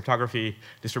economics, cryptography,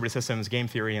 distributed systems, game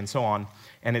theory, and so on.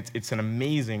 And it's an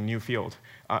amazing new field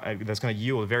that's going to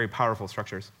yield very powerful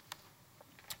structures.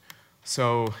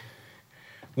 So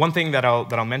one thing that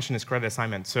I'll mention is credit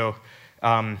assignment. So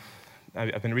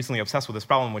I've been recently obsessed with this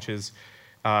problem, which is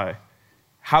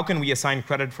how can we assign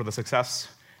credit for the success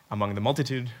among the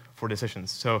multitude for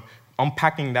decisions? So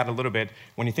unpacking that a little bit,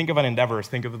 when you think about endeavors,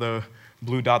 think of the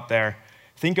blue dot there.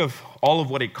 Think of all of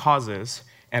what it causes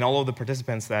and all of the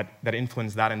participants that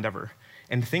influence that endeavor.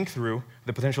 And think through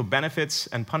the potential benefits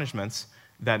and punishments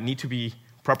that need to be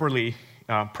properly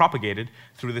propagated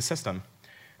through the system.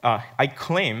 I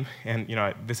claim, and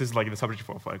this is like the subject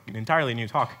of an entirely new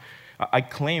talk, I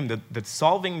claim that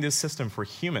solving this system for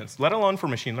humans, let alone for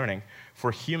machine learning,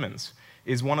 for humans,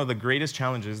 is one of the greatest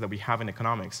challenges that we have in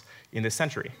economics in this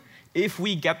century. If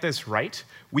we get this right,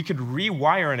 we could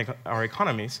rewire our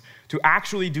economies to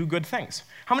actually do good things.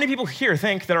 How many people here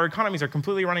think that our economies are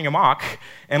completely running amok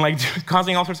and like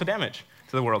causing all sorts of damage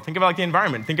to the world? Think about like the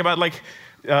environment. Think about like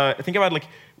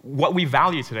what we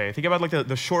value today. Think about like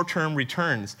the short-term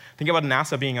returns. Think about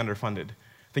NASA being underfunded.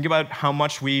 Think about how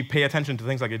much we pay attention to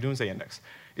things like the Doomsday Index.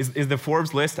 Is the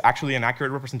Forbes list actually an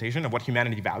accurate representation of what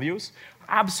humanity values?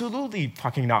 Absolutely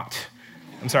fucking not.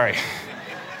 I'm sorry.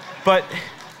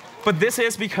 But this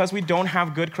is because we don't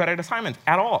have good credit assignment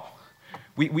at all.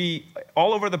 We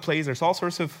all over the place, there's all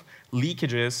sorts of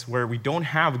leakages where we don't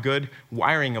have good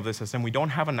wiring of the system. We don't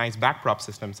have a nice backprop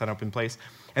system set up in place.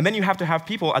 And then you have to have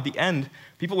people at the end,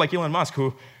 people like Elon Musk,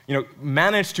 who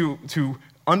manage to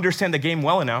understand the game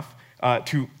well enough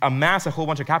to amass a whole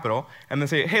bunch of capital and then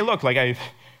say, hey, look, like I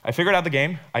figured out the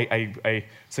game. I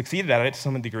succeeded at it to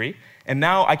some degree. And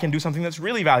now I can do something that's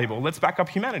really valuable. Let's back up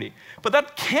humanity. But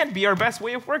that can't be our best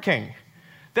way of working.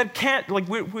 That can't, like,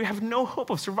 we have no hope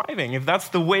of surviving if that's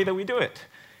the way that we do it.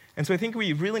 And so I think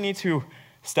we really need to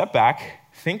step back,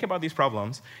 think about these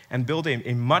problems, and build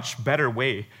a much better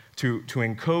way to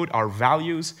encode our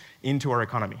values into our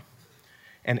economy.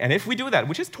 And if we do that,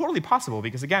 which is totally possible,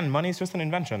 because again, money is just an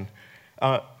invention,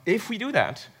 if we do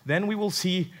that, then we will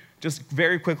see just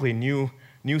very quickly new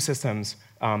systems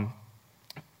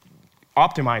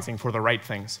optimizing for the right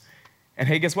things. And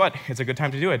hey, guess what? It's a good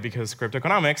time to do it because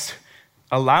cryptoeconomics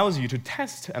allows you to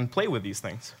test and play with these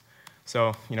things.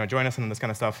 So, join us in this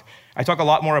kind of stuff. I talk a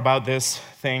lot more about this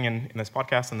thing in this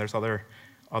podcast, and there's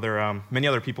many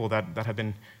other people that have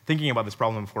been thinking about this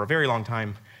problem for a very long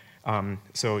time.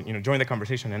 So, join the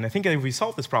conversation. And I think that if we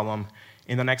solve this problem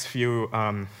in the next few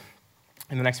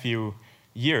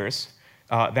years,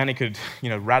 then it could,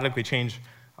 radically change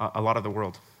a lot of the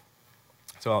world.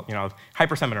 So,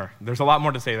 hyper seminar. There's a lot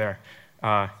more to say there.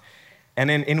 And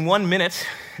in 1 minute,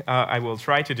 I will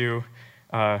try to do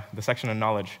the section on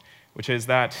knowledge, which is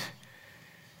that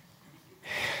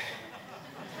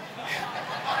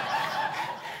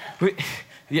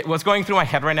what's going through my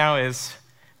head right now is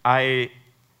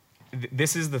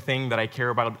this is the thing that I care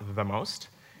about the most.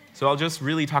 So I'll just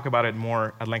really talk about it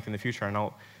more at length in the future, and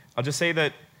I'll just say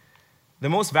that the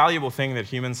most valuable thing that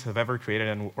humans have ever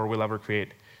created or will ever create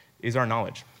is our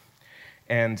knowledge.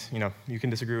 And you can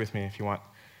disagree with me if you want.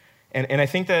 And I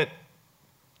think that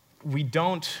we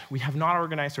have not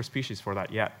organized our species for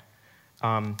that yet.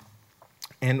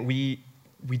 And we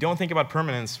don't think about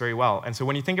permanence very well. And so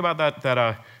when you think about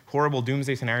that horrible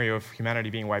doomsday scenario of humanity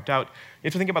being wiped out, you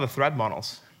have to think about the threat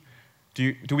models.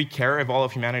 Do we care if all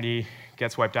of humanity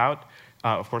gets wiped out?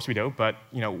 Of course we do, but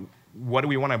what do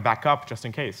we want to back up just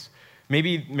in case?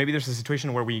 Maybe there's a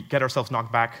situation where we get ourselves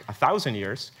knocked back 1,000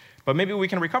 years, but maybe we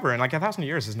can recover, and like 1,000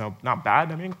 years is not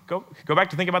bad. I mean, go back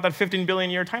to think about that 15 billion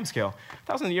year timescale.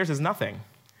 1,000 years is nothing.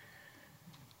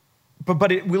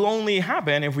 But it will only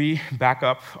happen if we back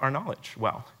up our knowledge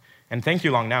well. And thank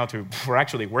you, Long Now, for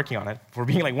actually working on it, for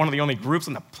being like one of the only groups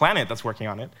on the planet that's working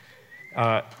on it.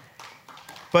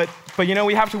 But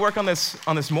we have to work on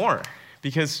this more,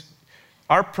 because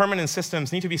our permanent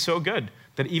systems need to be so good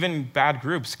that even bad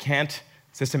groups can't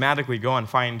systematically go and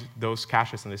find those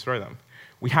caches and destroy them.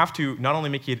 We have to not only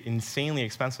make it insanely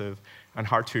expensive and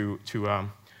hard to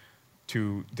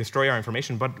to destroy our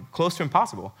information, but close to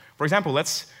impossible. For example,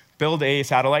 let's build a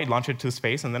satellite, launch it to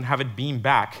space, and then have it beam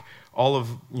back all of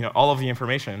the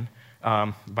information.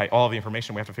 By all of the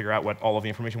information, we have to figure out what all of the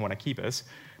information we want to keep is.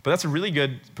 But that's a really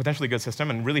good, potentially good system,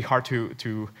 and really hard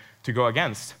to go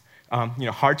against.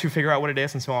 Hard to figure out what it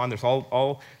is, and so on. There's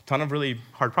all ton of really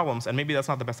hard problems, and maybe that's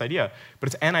not the best idea, but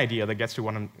it's an idea that gets to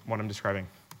what I'm describing.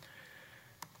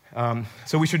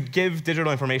 So we should give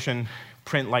digital information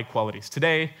print-like qualities.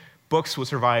 Today, books will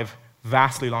survive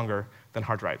vastly longer than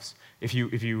hard drives. If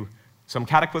some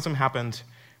cataclysm happened,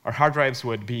 our hard drives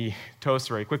would be toast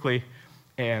very quickly,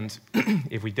 and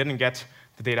if we didn't get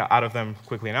the data out of them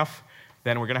quickly enough,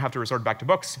 then we're going to have to resort back to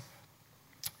books.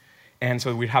 And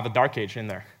so we'd have a dark age in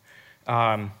there.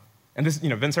 And this,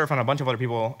 Vint Cerf and a bunch of other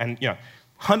people, and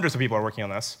hundreds of people are working on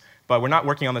this, but we're not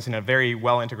working on this in a very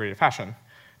well-integrated fashion.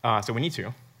 So we need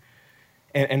to.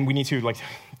 And we need to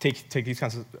take these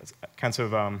kinds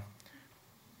of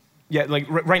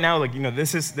right now,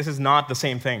 this is not the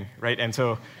same thing, right? And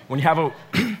so when you have a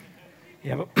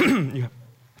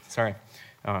sorry,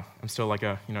 I'm still like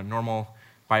a normal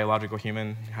biological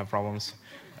human. You have problems.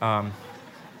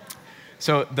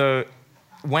 So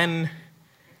when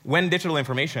digital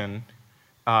information,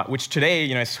 which today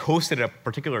is hosted at a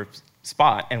particular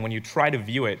spot, and when you try to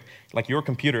view it, your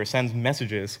computer sends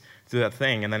messages to that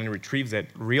thing, and then it retrieves it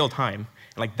real time,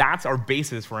 and that's our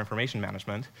basis for information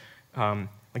management.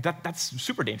 That's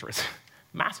super dangerous,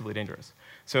 massively dangerous.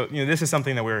 So this is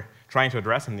something that we're trying to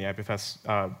address in the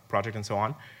IPFS project and so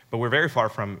on, but we're very far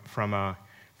from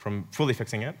fully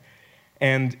fixing it.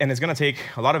 And it's going to take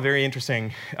a lot of very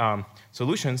interesting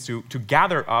solutions to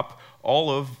gather up all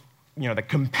of the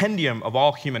compendium of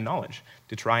all human knowledge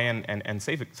to try and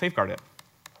safeguard it.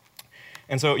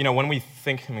 And so when we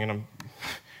think, I'm going to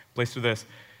blaze through this,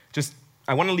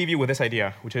 I want to leave you with this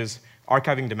idea, which is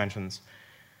archiving dimensions.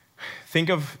 Think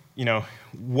of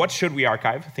what should we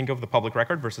archive? Think of the public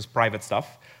record versus private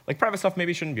stuff. Private stuff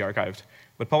maybe shouldn't be archived,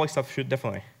 but public stuff should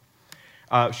definitely.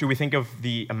 Should we think of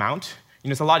the amount?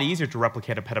 It's a lot easier to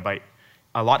replicate a petabyte,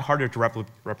 a lot harder to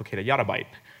replicate a yottabyte.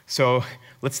 So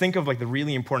let's think of the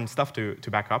really important stuff to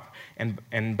back up,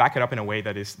 and back it up in a way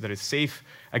that is safe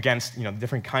against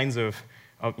different kinds of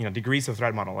degrees of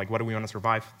threat model. What do we want to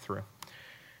survive through?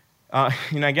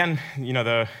 Again,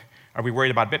 are we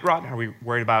worried about bit rot? Are we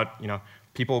worried about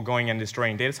people going and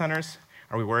destroying data centers?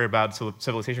 Are we worried about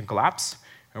civilization collapse?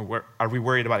 Are we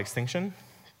worried about extinction?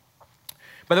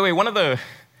 By the way, one of the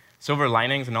silver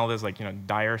linings and all this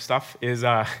dire stuff is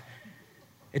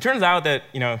it turns out that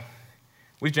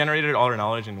we've generated all our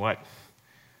knowledge in what,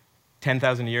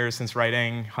 10,000 years since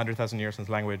writing, 100,000 years since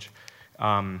language.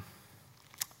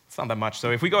 It's not that much.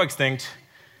 So if we go extinct,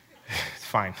 it's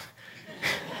fine.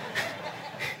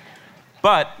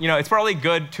 But it's probably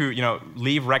good to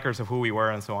leave records of who we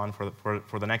were and so on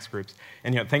for the next groups.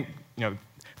 And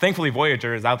thankfully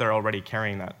Voyager is out there already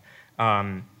carrying that.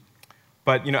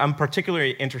 But I'm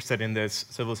particularly interested in this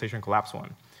civilization collapse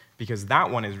one, because that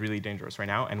one is really dangerous right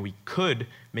now, and we could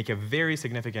make a very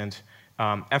significant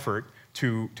effort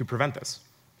to prevent this,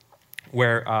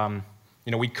 where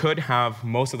we could have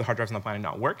most of the hard drives on the planet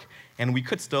not work, and we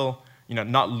could still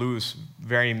not lose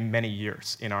very many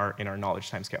years in our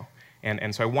knowledge timescale.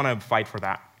 And so I want to fight for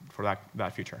that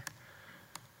future.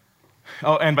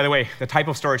 Oh, and by the way, the type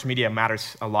of storage media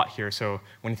matters a lot here. So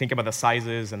when you think about the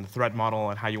sizes and the threat model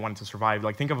and how you want it to survive,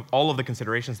 think of all of the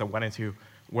considerations that went into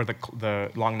where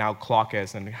the long now clock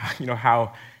is, and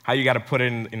how you got to put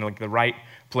it in the right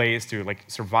place to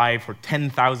survive for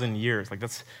 10,000 years.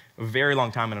 That's a very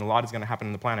long time, and a lot is going to happen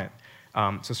on the planet.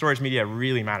 So storage media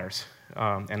really matters,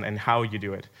 and how you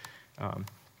do it.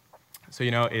 So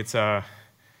it's in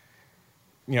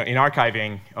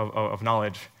archiving of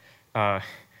knowledge.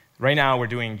 Right now, we're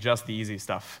doing just the easy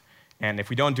stuff, and if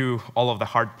we don't do all of the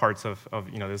hard parts of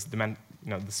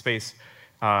the space,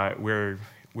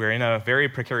 we're in a very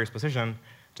precarious position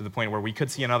to the point where we could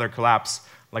see another collapse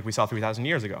like we saw 3,000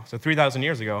 years ago. So 3,000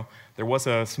 years ago, there was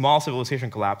a small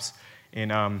civilization collapse in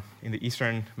the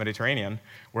Eastern Mediterranean,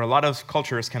 where a lot of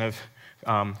cultures kind of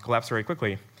collapsed very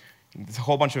quickly. There's a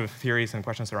whole bunch of theories and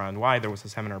questions around why. There was a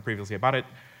seminar previously about it.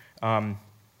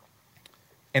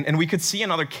 And we could see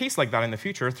another case like that in the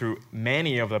future through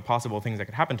many of the possible things that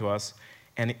could happen to us.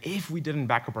 And if we didn't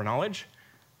back up our knowledge,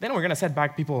 then we're going to set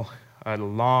back people a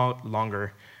lot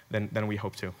longer than we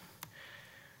hope to.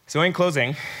 So in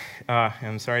closing,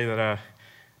 I'm sorry that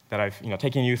I've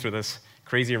taken you through this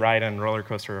crazy ride and roller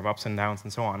coaster of ups and downs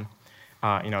and so on.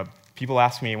 People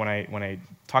ask me when I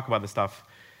talk about this stuff,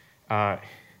 how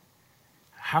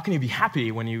can you be happy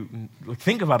when you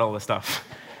think about all this stuff?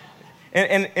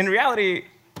 And in reality,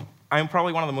 I'm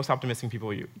probably one of the most optimistic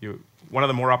people one of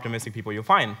the more optimistic people you'll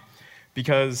find,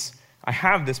 because I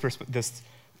have this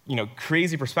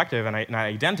crazy perspective, and I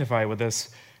identify with this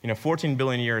 14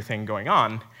 billion year thing going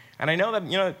on, and I know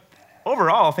that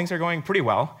overall things are going pretty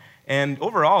well, and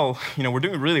overall we're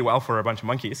doing really well for a bunch of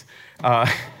monkeys,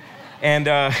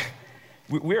 and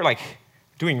we're like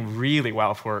doing really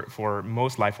well for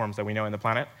most life forms that we know on the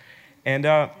planet,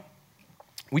 and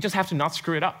we just have to not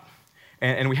screw it up.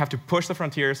 And we have to push the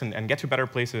frontiers and get to better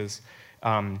places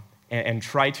and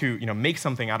try to make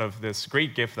something out of this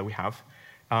great gift that we have.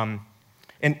 And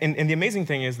the amazing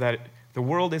thing is that the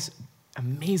world is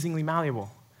amazingly malleable.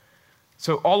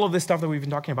 So all of this stuff that we've been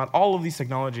talking about, all of these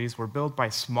technologies were built by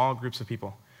small groups of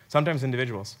people, sometimes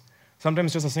individuals.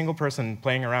 Sometimes just a single person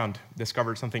playing around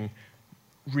discovered something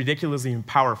ridiculously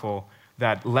powerful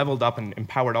that leveled up and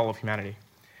empowered all of humanity.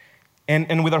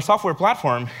 And with our software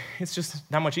platform, it's just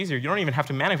that much easier. You don't even have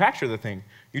to manufacture the thing.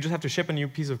 You just have to ship a new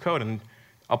piece of code and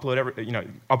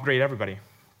upgrade everybody.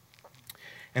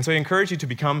 And so I encourage you to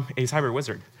become a cyber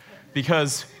wizard,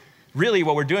 because really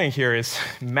what we're doing here is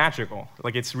magical.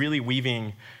 Like, it's really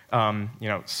weaving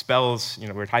spells.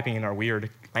 We're typing in our weird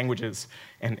languages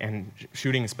and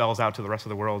shooting spells out to the rest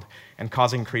of the world and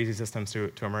causing crazy systems to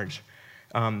emerge.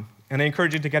 And I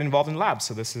encourage you to get involved in labs.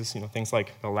 So this is things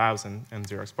like the labs and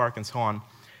Xerox Spark and so on.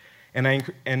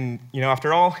 And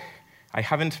after all, I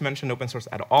haven't mentioned open source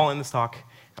at all in this talk,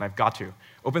 and I've got to.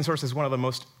 Open source is one of the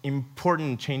most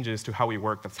important changes to how we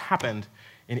work that's happened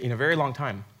in a very long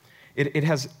time. It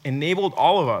has enabled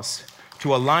all of us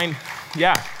to align.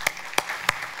 Yeah.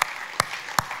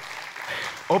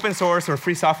 Open source or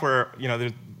free software,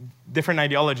 there's different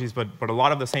ideologies, but a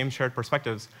lot of the same shared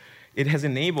perspectives. It has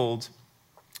enabled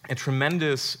a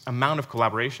tremendous amount of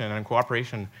collaboration and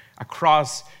cooperation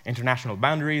across international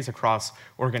boundaries, across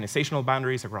organizational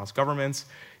boundaries, across governments.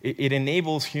 It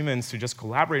enables humans to just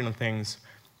collaborate on things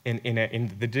in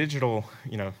the digital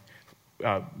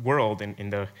world, in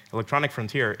the electronic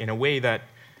frontier, in a way that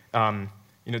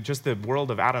just the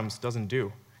world of atoms doesn't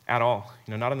do at all,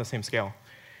 not on the same scale.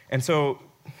 And so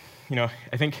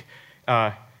I think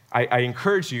I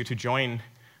encourage you to join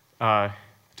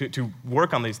to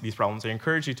work on these problems. I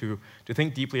encourage you to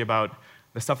think deeply about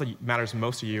the stuff that matters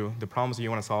most to you, the problems that you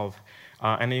want to solve,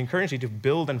 and I encourage you to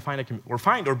build and find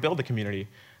or build a community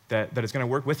that is going to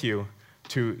work with you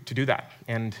to do that.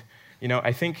 And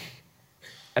I think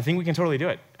we can totally do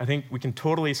it. I think we can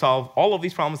totally solve all of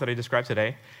these problems that I described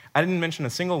today. I didn't mention a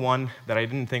single one that I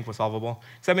didn't think was solvable,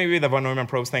 except maybe the von Neumann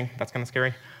probes thing. That's kind of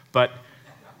scary. But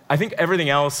I think everything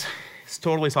else is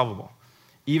totally solvable.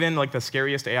 Even like the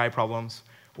scariest AI problems,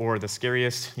 or the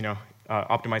scariest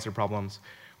optimizer problems,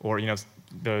 or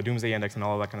the doomsday index and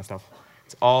all of that kind of stuff.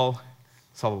 It's all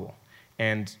solvable.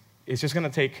 And it's just going to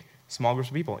take small groups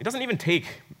of people. It doesn't even take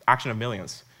action of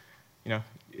millions.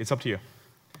 It's up to you.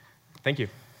 Thank you.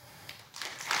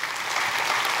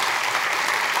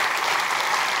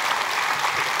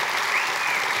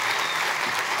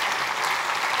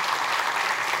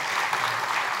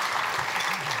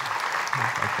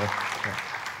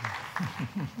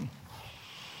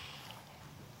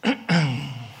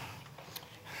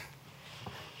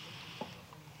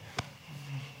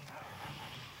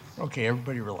 Okay,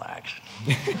 everybody relax.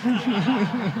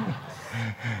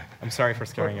 I'm sorry for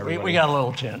scaring everybody. We got a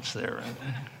little tense there.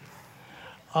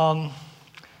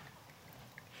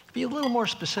 Be a little more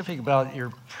specific about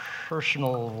your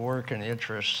personal work and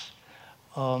interests.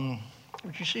 Would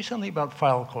you say something about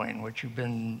Filecoin, which you've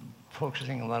been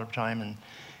focusing a lot of time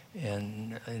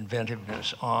and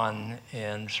inventiveness on,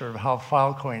 and sort of how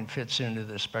Filecoin fits into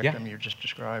the spectrum you just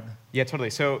described? Yeah, totally.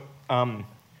 So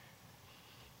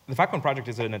the Filecoin project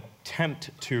is an attempt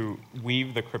to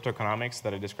weave the cryptoeconomics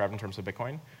that I described in terms of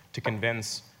Bitcoin to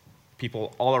convince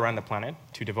people all around the planet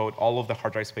to devote all of the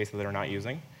hard drive space that they're not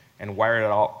using and wire it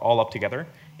all up together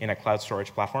in a cloud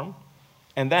storage platform,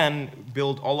 and then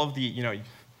build all of the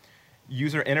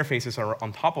user interfaces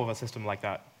on top of a system like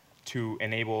that to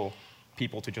enable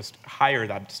people to just hire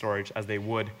that storage as they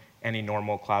would any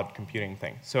normal cloud computing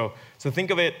thing. So think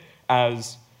of it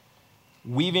as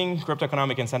weaving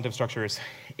cryptoeconomic incentive structures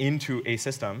into a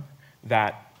system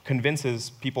that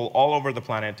convinces people all over the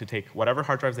planet to take whatever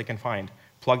hard drives they can find,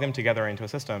 plug them together into a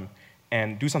system,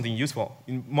 and do something useful.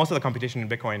 Most of the computation in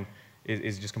Bitcoin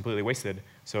is just completely wasted.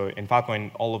 So in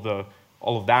Filecoin, all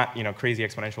of that crazy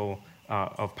exponential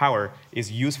of power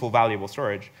is useful, valuable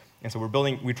storage. And so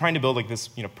we're trying to build like this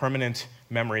permanent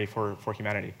memory for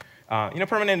humanity.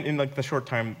 Permanent in like the short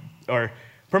time, or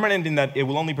permanent in that it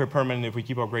will only be permanent if we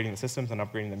keep upgrading the systems and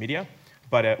upgrading the media.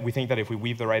 But we think that if we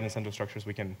weave the right incentive structures,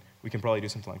 we can probably do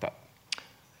something like that.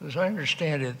 As I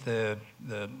understand it, the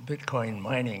Bitcoin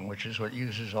mining, which is what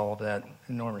uses all of that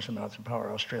enormous amounts of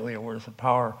power, Australia worth of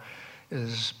power,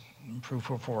 is proof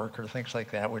of work or things like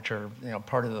that, which are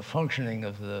part of the functioning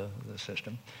of the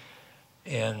system.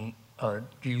 And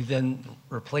do you then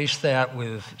replace that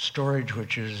with storage,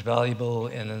 which is valuable,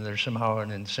 and then there's somehow an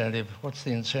incentive? What's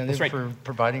the incentive for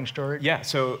providing storage? Yeah,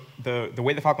 so the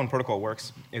way the Filecoin protocol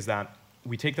works is that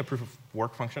we take the proof of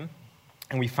work function,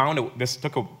 and we found, this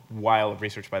took a while of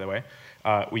research, by the way.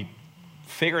 We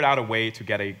figured out a way to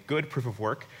get a good proof of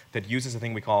work that uses a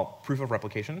thing we call proof of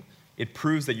replication. It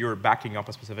proves that you're backing up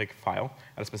a specific file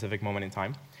at a specific moment in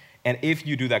time. And if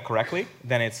you do that correctly,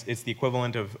 then it's the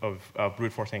equivalent of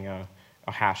brute forcing a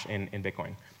hash in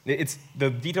Bitcoin. The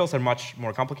details are much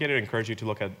more complicated. I encourage you to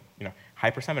look at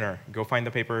Hyper Seminar. Go find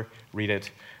the paper, read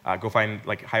it. Go find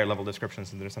higher level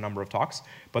descriptions, and there's a number of talks.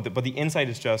 But the insight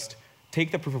is just take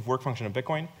the proof of work function of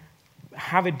Bitcoin,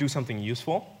 have it do something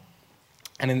useful,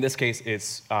 and in this case,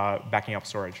 it's backing up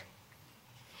storage.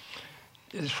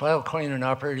 Is Filecoin an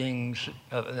operating,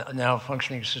 now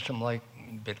functioning system like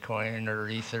Bitcoin or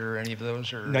Ether or any of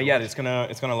those? Or not yet. It's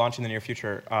gonna launch in the near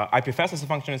future. IPFS is a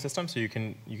functioning system, so you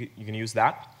can use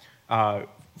that.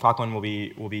 Filecoin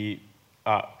will be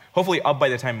hopefully up by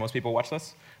the time most people watch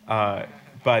this,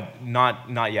 but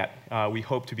not yet. We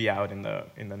hope to be out in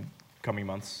the coming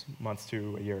months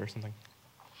to a year or something.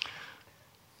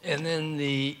 And then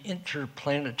the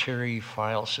InterPlanetary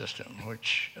File System,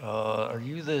 which, are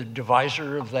you the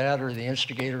deviser of that or the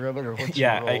instigator of it, or what's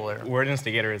your role there? Word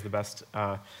instigator is the best.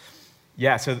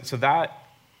 Yeah, so that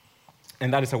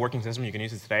is a working system. You can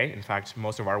use it today. In fact,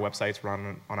 most of our websites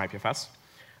run on IPFS.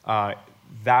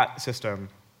 That system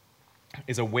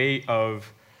is a way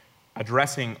of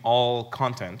addressing all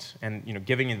content and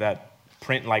giving it that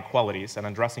print-like qualities and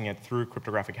addressing it through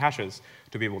cryptographic hashes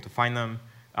to be able to find them.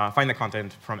 Find the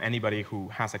content from anybody who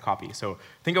has a copy. So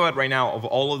think about right now of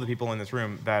all of the people in this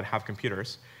room that have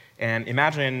computers, and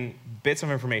imagine bits of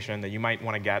information that you might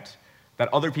want to get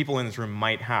that other people in this room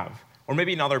might have, or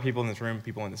maybe not other people in this room,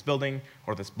 people in this building,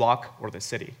 or this block, or this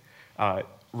city.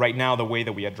 Right now, the way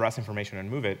that we address information and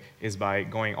move it is by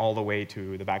going all the way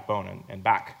to the backbone and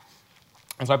back.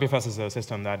 And so IPFS is a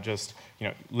system that just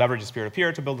leverages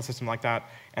peer-to-peer to build a system like that,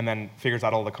 and then figures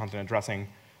out all the content addressing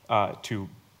to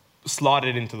slot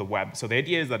it into the web. So the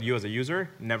idea is that you as a user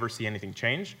never see anything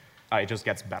change. It just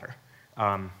gets better.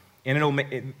 And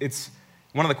it's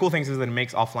one of the cool things is that it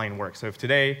makes offline work. So if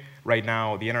today, right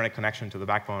now, the internet connection to the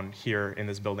backbone here in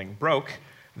this building broke,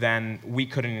 then we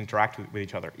couldn't interact with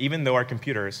each other. Even though our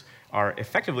computers are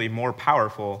effectively more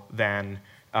powerful than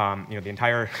the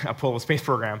entire Apollo space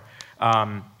program,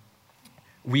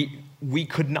 we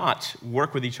could not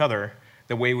work with each other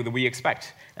the way that we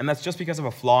expect. And that's just because of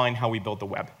a flaw in how we built the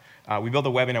web. We built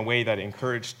the web in a way that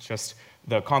encouraged just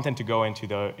the content to go into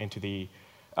the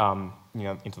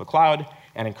cloud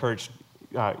and encouraged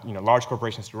large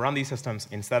corporations to run these systems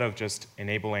instead of just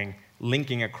enabling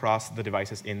linking across the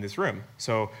devices in this room.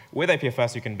 So with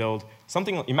IPFS, you can build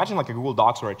something. Imagine like a Google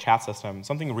Docs or a chat system,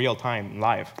 something real time,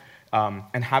 live,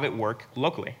 and have it work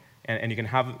locally. And you can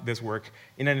have this work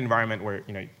in an environment where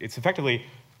it's effectively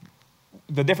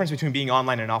the difference between being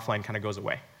online and offline kind of goes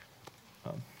away.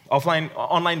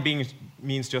 Online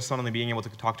means just suddenly being able to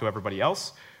talk to everybody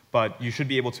else, but you should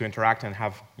be able to interact and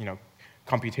have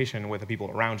computation with the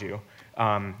people around you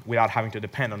without having to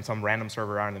depend on some random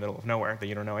server out in the middle of nowhere that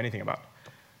you don't know anything about.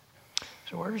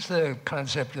 So where does the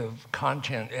concept of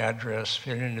content address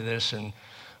fit into this, and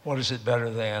what is it better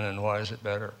than, and why is it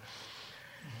better?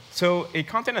 So a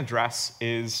content address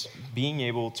is being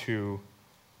able to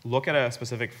look at a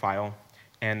specific file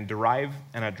and derive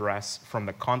an address from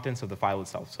the contents of the file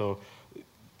itself. So a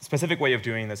specific way of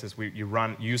doing this is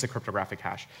you use a cryptographic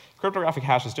hash. Cryptographic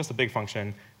hash is just a big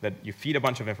function that you feed a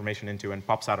bunch of information into and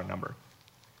pops out a number.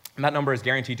 And that number is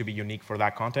guaranteed to be unique for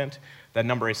that content. That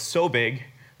number is so big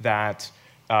that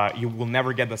you will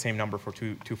never get the same number for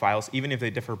two files. Even if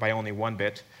they differ by only 1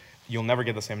 bit, you'll never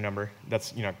get the same number.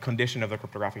 That's condition of the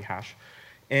cryptographic hash.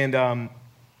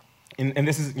 And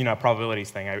this is a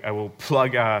probabilities thing. I will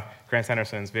plug Grant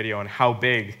Sanderson's video on how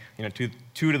big 2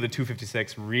 to the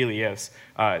 256 really is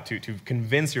to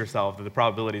convince yourself that the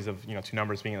probabilities of two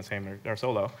numbers being the same are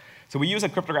so low. So we use a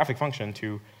cryptographic function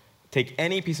to take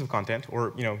any piece of content,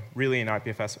 or really in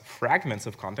IPFS, fragments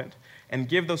of content, and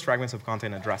give those fragments of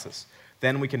content addresses.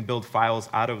 Then we can build files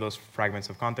out of those fragments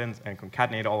of content and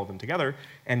concatenate all of them together,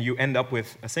 and you end up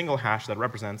with a single hash that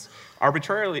represents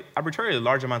arbitrarily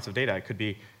large amounts of data. It could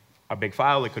be a big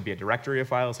file, it could be a directory of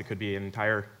files, it could be an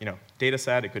entire data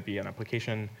set, it could be an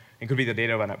application, it could be the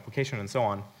data of an application, and so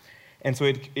on. And so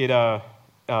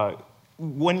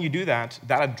when you do that,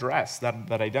 that address, that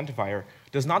identifier,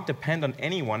 does not depend on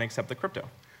anyone except the crypto.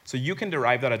 So you can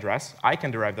derive that address. I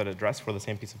can derive that address for the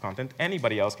same piece of content.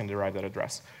 Anybody else can derive that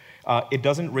address. It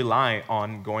doesn't rely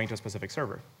on going to a specific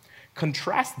server.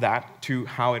 Contrast that to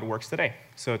how it works today.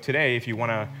 So today, if you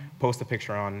want to post a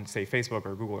picture on, say, Facebook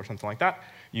or Google or something like that,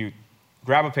 you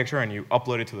grab a picture and you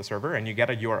upload it to the server, and you get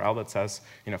a URL that says,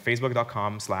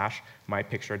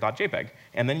 facebook.com/mypicture.jpg.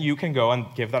 And then you can go and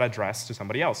give that address to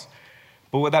somebody else.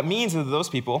 But what that means is that those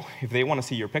people, if they want to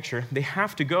see your picture, they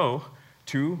have to go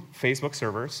to Facebook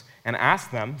servers and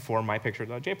ask them for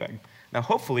mypicture.jpg. Now,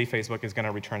 hopefully, Facebook is going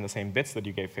to return the same bits that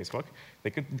you gave Facebook.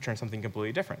 They could return something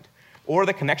completely different. Or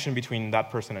the connection between that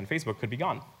person and Facebook could be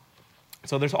gone.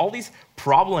 So there's all these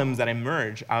problems that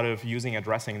emerge out of using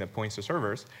addressing that points to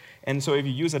servers. And so if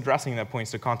you use addressing that points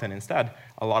to content instead,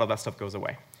 a lot of that stuff goes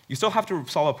away. You still have to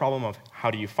solve a problem of how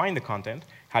do you find the content,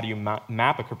 how do you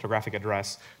map a cryptographic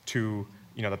address to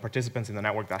the participants in the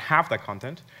network that have that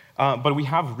content. But we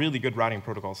have really good routing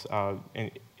protocols.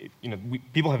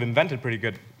 People have invented pretty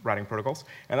good routing protocols,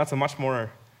 and that's a much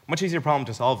easier problem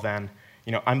to solve than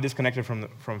I'm disconnected from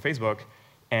Facebook,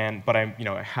 but I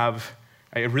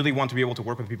really want to be able to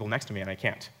work with people next to me, and I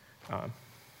can't.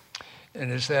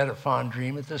 And is that a fond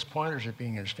dream at this point, or is it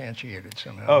being instantiated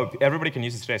somehow? Oh, everybody can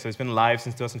use it today. So it's been live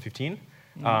since 2015.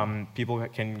 People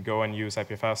can go and use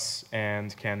IPFS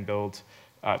and can build.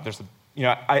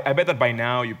 I bet that by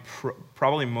now,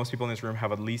 probably most people in this room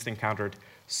have at least encountered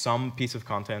some piece of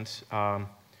content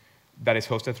that is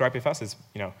hosted through IPFS. It's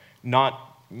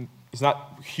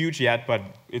not huge yet, but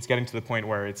it's getting to the point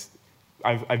where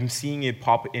I'm seeing it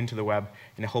pop into the web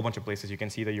in a whole bunch of places. You can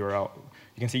see the URL,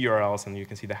 you can see URLs, and you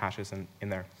can see the hashes in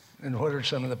there. And what are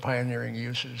some of the pioneering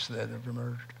uses that have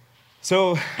emerged?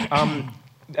 So I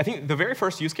think the very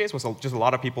first use case was just a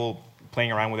lot of people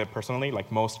playing around with it personally.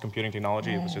 Like most computing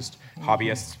technology, it was just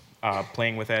hobbyists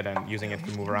playing with it and using it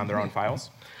to move around their own files.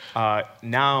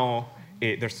 Now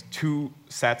there's two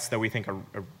sets that we think are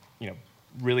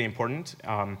really important.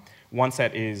 One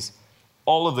set is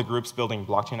all of the groups building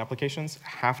blockchain applications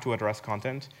have to address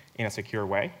content in a secure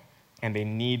way, and they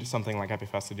need something like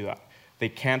IPFS to do that. They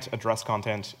can't address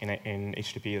content in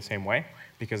HTTP the same way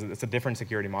because it's a different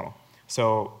security model.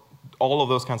 So all of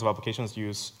those kinds of applications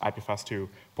use IPFS to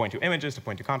point to images, to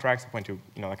point to contracts, to point to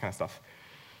that kind of stuff.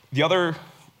 The other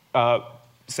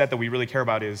set that we really care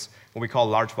about is what we call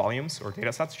large volumes or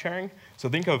data sets sharing. So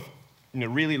think of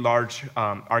really large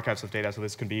archives of data. So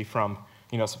this could be from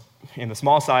in the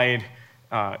small side,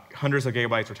 hundreds of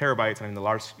gigabytes or terabytes, and in the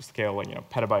large scale,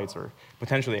 petabytes or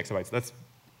potentially exabytes. That's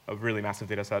a really massive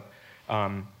data set.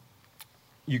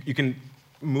 You can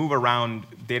move around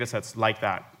data sets like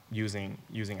that using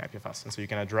IPFS. And so you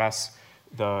can address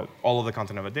all of the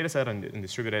content of a data set and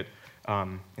distribute it.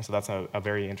 And so that's a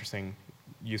very interesting,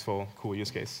 useful, cool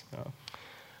use case.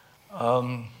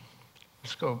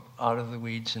 Let's go out of the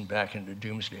weeds and back into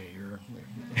doomsday,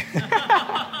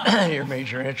 your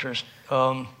major interest.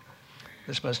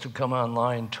 This must have come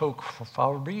online. Tok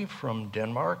Faurby from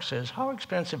Denmark says, how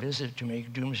expensive is it to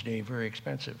make doomsday very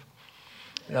expensive?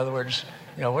 In other words,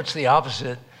 what's the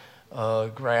opposite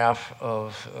graph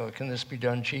of can this be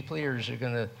done cheaply, or is it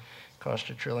going to cost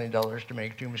 $1 trillion to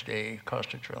make doomsday cost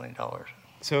 $1 trillion?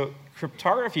 So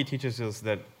cryptography teaches us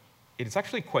that it's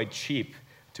actually quite cheap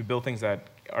to build things that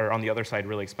are on the other side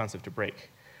really expensive to break.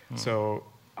 So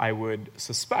I would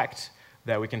suspect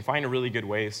that we can find really good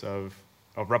ways of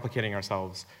replicating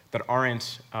ourselves that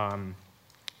aren't,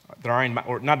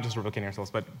 or not just replicating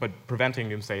ourselves, but preventing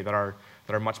doomsday that are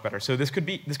much better. So this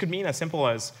could mean as simple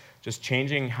as just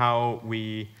changing how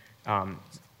we. I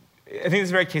think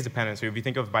it's very case dependent. So if you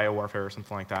think of biowarfare or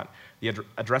something like that,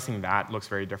 addressing that looks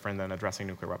very different than addressing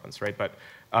nuclear weapons, right? But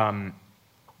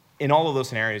in all of those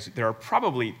scenarios, there are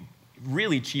probably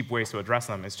really cheap ways to address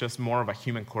them. It's just more of a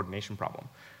human coordination problem.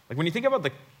 Like when you think about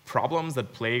the problems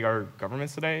that plague our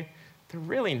governments today, they're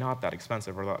really not that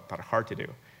expensive or that hard to do.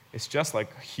 It's just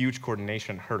like a huge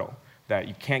coordination hurdle that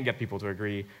you can't get people to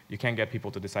agree, you can't get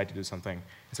people to decide to do something.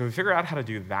 And so if we figure out how to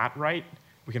do that right,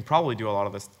 we can probably do a lot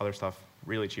of this other stuff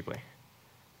really cheaply.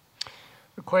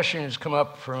 The question has come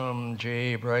up from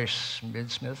J. Bryce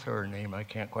Midsmith, or a name I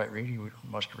can't quite read, he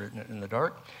must have written it in the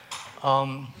dark.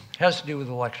 Has to do with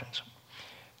elections.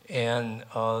 And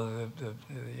the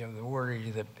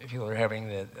worry that people are having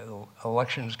that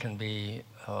elections can be,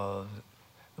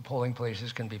 the polling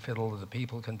places can be fiddled, the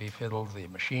people can be fiddled, the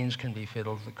machines can be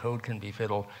fiddled, the code can be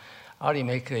fiddled. How do you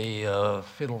make a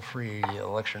fiddle-free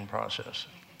election process?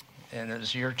 And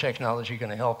is your technology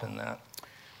going to help in that?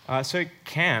 So it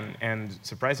can, and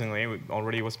surprisingly, it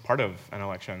already was part of an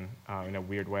election in a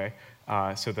weird way.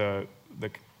 So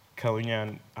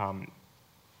Catalonian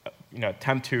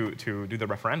attempt to do the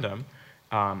referendum,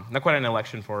 not quite an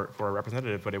election for a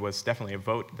representative, but it was definitely a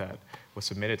vote that was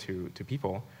submitted to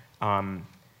people.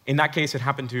 In that case,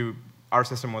 our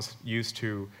system was used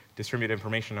to distribute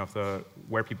information of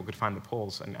where people could find the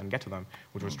polls and get to them,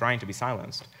 which was trying to be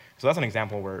silenced. So that's an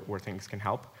example where things can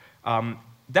help.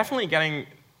 Definitely getting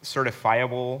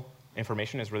certifiable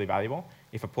information is really valuable.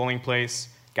 If a polling place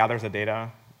gathers the data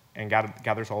and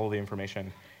gathers all of the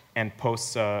information and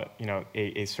posts a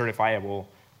certifiable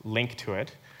link to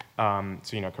it,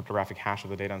 so cryptographic hash of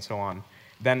the data and so on,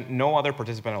 then no other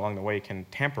participant along the way can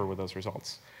tamper with those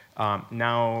results.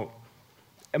 Now,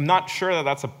 I'm not sure that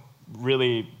that's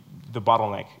really the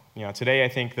bottleneck. Today I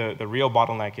think the real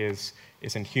bottleneck is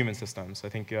in human systems. I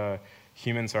think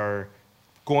humans are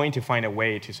going to find a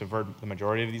way to subvert the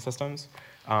majority of these systems.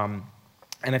 And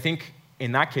I think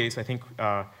in that case,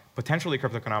 potentially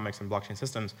cryptoeconomics and blockchain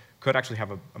systems could actually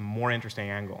have a more interesting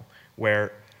angle,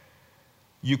 where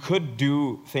you could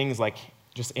do things like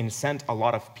just incent a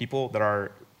lot of people that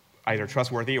are either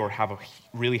trustworthy or have a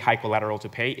really high collateral to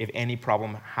pay if any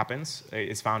problem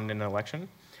is found in an election,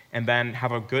 and then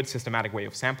have a good systematic way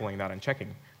of sampling that and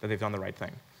checking that they've done the right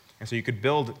thing. And so you could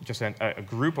build just a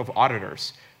group of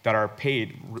auditors that are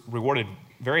paid, rewarded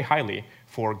very highly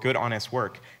for good, honest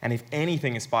work. And if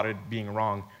anything is spotted being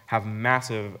wrong, have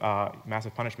massive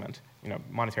punishment,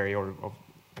 monetary or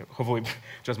hopefully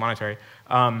just monetary.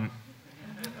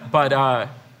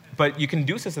 But you can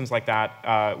do systems like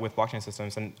that with blockchain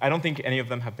systems, and I don't think any of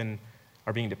them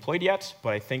are being deployed yet,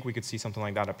 but I think we could see something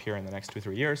like that appear in the next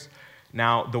 2-3 years.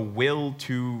 Now, the will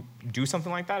to do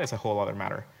something like that is a whole other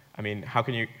matter. I mean, how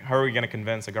are we going to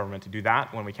convince a government to do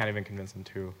that when we can't even convince them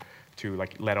to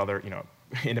let other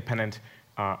independent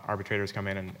arbitrators come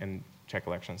in and check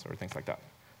elections or things like that?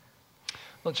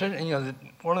 Well,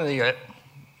 one of the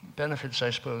benefits, I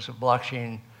suppose, of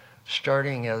blockchain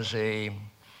starting as a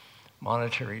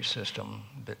monetary system,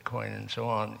 Bitcoin and so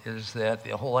on, is that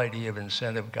the whole idea of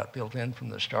incentive got built in from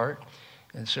the start.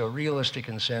 And so realistic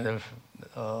incentive,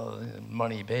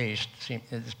 money-based,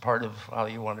 is part of how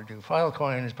you want to do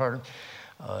Filecoin, is part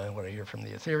of what I hear from the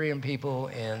Ethereum people.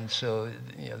 And so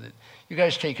you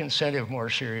guys take incentive more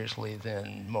seriously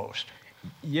than most.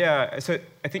 Yeah, so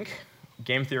I think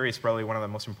game theory is probably one of the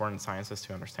most important sciences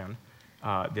to understand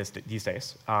these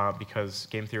days, because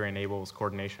game theory enables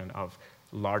coordination of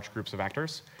large groups of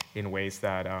actors in ways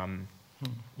that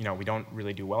we don't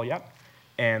really do well yet.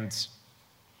 And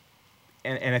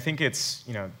I think it's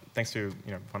thanks to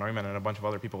Von Neumann and a bunch of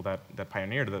other people that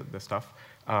pioneered this stuff.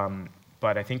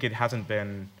 But I think it hasn't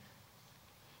been.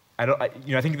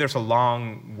 I think there's a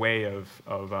long way of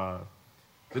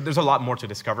there's a lot more to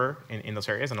discover in those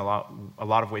areas, and a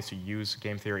lot of ways to use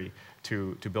game theory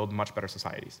to build much better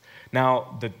societies.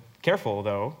 Now, careful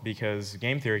though, because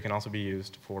game theory can also be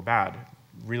used for bad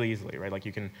really easily, right? Like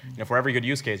you can, for every good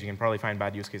use case, you can probably find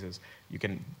bad use cases.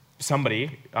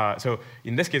 So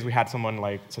in this case, we had someone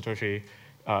like Satoshi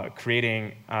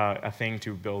creating a thing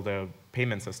to build a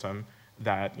payment system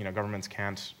that governments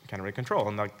can't really control,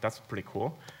 and that's pretty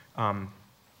cool.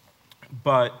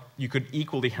 But you could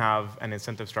equally have an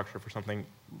incentive structure for something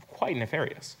quite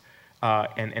nefarious.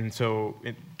 And so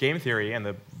game theory and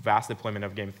the vast deployment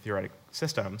of game theoretic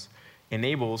systems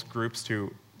enables groups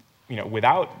to,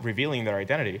 without revealing their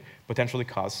identity, potentially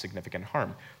cause significant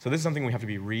harm. So this is something we have to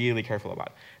be really careful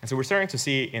about. And so we're starting to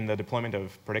see in the deployment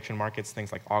of prediction markets,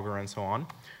 things like Augur and so on,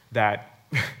 that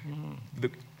the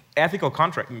ethical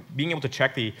contract, being able to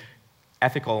check the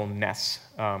ethicalness,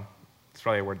 it's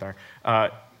probably a word there,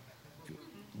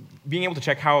 being able to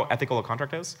check how ethical a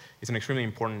contract is an extremely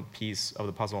important piece of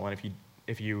the puzzle. And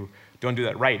if you don't do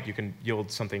that right, you can yield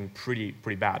something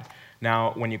pretty bad.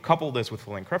 Now, when you couple this with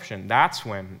full encryption, that's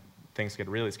when things get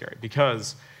really scary,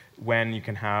 because when you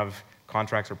can have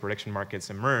contracts or prediction markets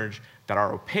emerge that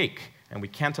are opaque and we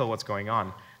can't tell what's going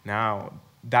on, now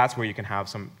that's where you can have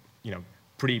some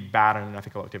pretty bad and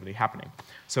unethical activity happening.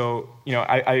 So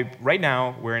right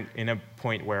now we're in a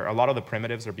point where a lot of the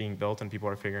primitives are being built and people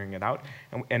are figuring it out,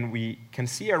 and we can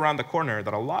see around the corner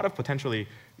that a lot of potentially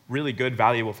really good,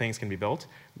 valuable things can be built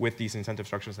with these incentive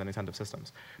structures and incentive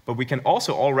systems. But we can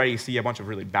also already see a bunch of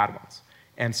really bad ones.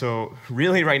 And so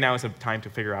really right now is a time to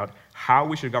figure out how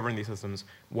we should govern these systems,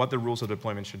 what the rules of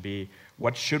deployment should be,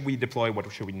 what should we deploy,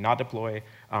 what should we not deploy,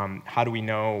 how do we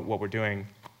know what we're doing.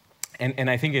 And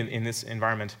I think in this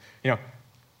environment,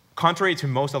 contrary to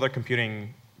most other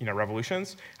computing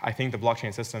revolutions, I think the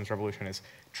blockchain systems revolution is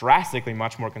drastically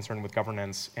much more concerned with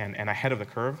governance and ahead of the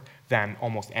curve than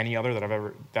almost any other that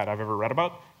I've ever read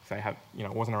about. Because I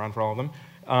wasn't around for all of them.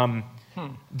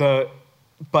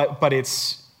 But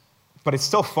it's but it's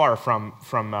still far from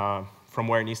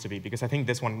where it needs to be, because I think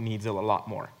this one needs a lot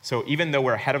more. So even though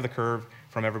we're ahead of the curve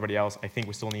from everybody else, I think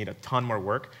we still need a ton more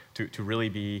work to really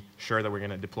be sure that we're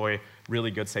going to deploy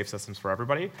really good, safe systems for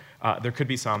everybody. There could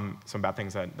be some bad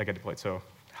things that get deployed, so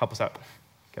help us out.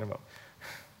 Get involved.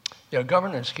 Yeah,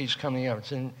 governance keeps coming up.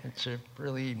 It's a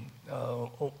really,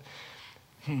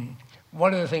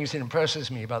 one of the things that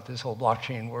impresses me about this whole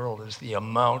blockchain world is the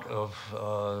amount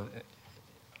of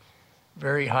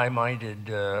very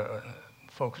high-minded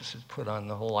focus is put on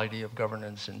the whole idea of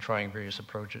governance and trying various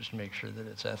approaches to make sure that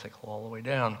it's ethical all the way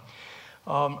down.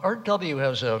 Art W.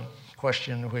 has a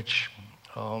question which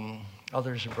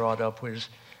others have brought up, which is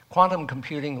quantum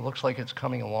computing looks like it's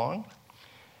coming along.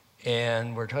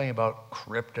 And we're talking about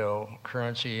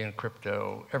cryptocurrency and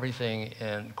crypto everything,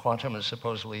 and quantum is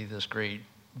supposedly this great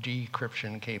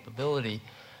decryption capability.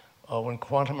 When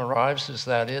quantum arrives, is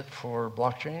that it for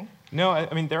blockchain? No,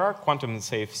 I mean, there are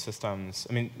quantum-safe systems.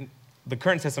 I mean, the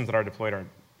current systems that are deployed are,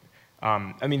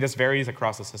 I mean, this varies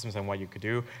across the systems and what you could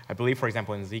do. I believe, for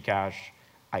example, in Zcash,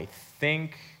 I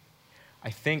think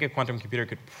a quantum computer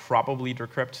could probably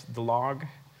decrypt the log,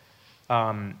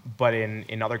 but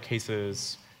in other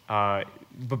cases,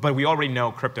 but we already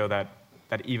know crypto that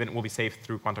even will be safe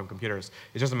through quantum computers.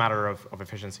 It's just a matter of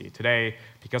efficiency. Today,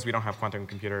 because we don't have quantum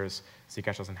computers,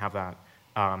 Zcash doesn't have that.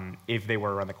 If they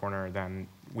were around the corner, then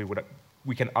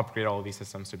we can upgrade all of these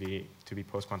systems to be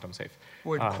post-quantum safe.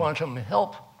 Would quantum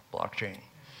help blockchain?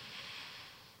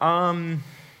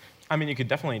 I mean, you could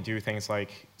definitely do things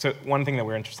like, so one thing that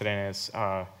we're interested in is,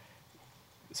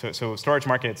 so storage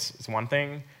markets is one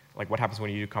thing, like what happens when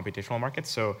you do computational markets.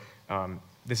 So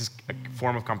this is a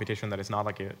form of computation that is not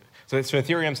like a, so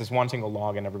Ethereum's is one single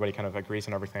log and everybody kind of agrees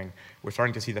on everything. We're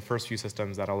starting to see the first few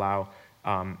systems that allow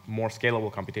more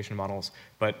scalable computation models.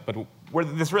 But where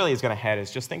this really is going to head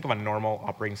is just think of a normal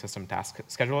operating system task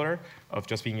scheduler of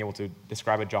just being able to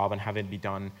describe a job and have it be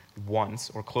done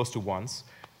once or close to once,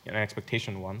 an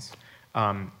expectation once,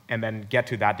 and then get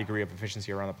to that degree of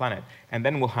efficiency around the planet. And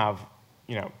then we'll have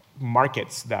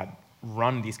markets that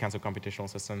run these kinds of computational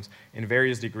systems in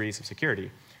various degrees of security.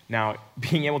 Now,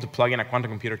 being able to plug in a quantum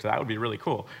computer to that would be really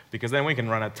cool, because then we can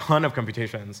run a ton of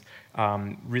computations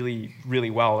really,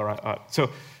 really well. So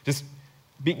just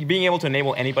being able to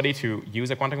enable anybody to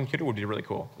use a quantum computer would be really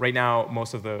cool. Right now,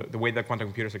 most of the way that quantum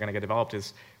computers are going to get developed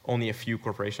is only a few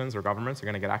corporations or governments are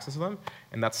going to get access to them,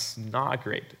 and that's not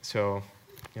great. So,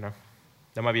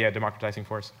 that might be a democratizing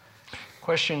force.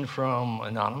 Question from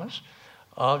Anonymous.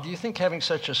 Do you think having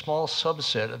such a small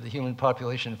subset of the human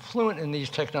population fluent in these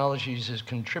technologies is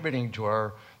contributing to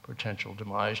our potential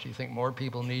demise? Do you think more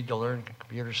people need to learn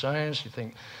computer science? Do you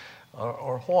think,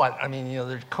 or what? I mean,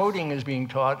 the coding is being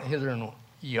taught hither and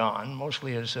yon,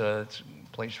 mostly as a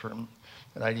place for an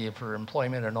idea for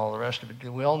employment and all the rest of it.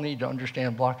 Do we all need to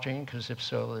understand blockchain? Because if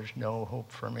so, there's no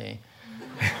hope for me.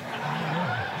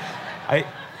 I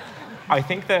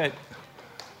think that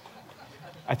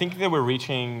we're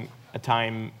reaching a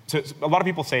time, so a lot of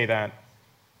people say that,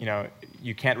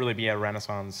 you can't really be a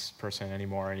Renaissance person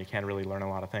anymore and you can't really learn a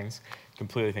lot of things.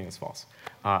 Completely think it's false.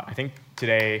 I think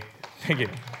today, thank you,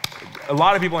 a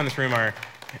lot of people in this room are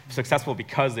successful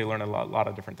because they learn a lot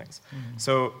of different things. Mm-hmm.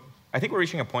 So I think we're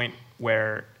reaching a point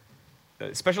where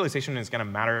specialization is going to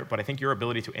matter, but I think your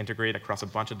ability to integrate across a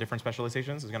bunch of different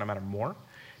specializations is going to matter more.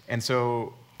 And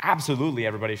so absolutely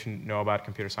everybody should know about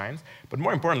computer science, but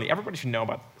more importantly, everybody should know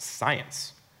about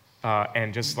science.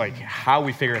 And just like how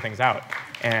we figure things out,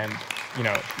 and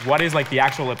what is like the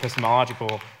actual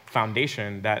epistemological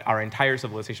foundation that our entire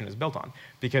civilization is built on.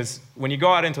 Because when you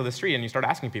go out into the street and you start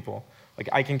asking people, like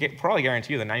I can probably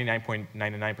guarantee you that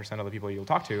 99.99% of the people you'll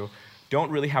talk to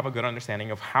don't really have a good understanding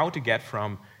of how to get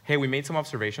from, hey, we made some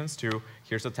observations, to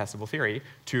here's a testable theory,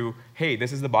 to, hey,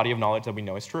 this is the body of knowledge that we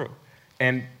know is true.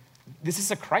 And this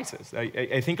is a crisis.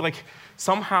 I think like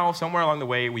somehow, somewhere along the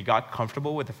way, we got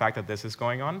comfortable with the fact that this is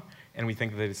going on, and we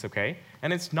think that it's okay,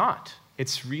 and it's not.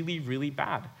 It's really, really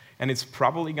bad, and it's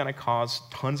probably going to cause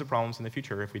tons of problems in the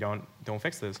future if we don't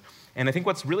fix this. And I think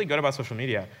what's really good about social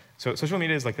media, so social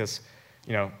media is like this,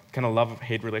 kind of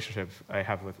love-hate relationship I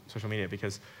have with social media,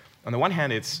 because on the one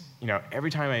hand, it's,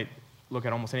 every time I look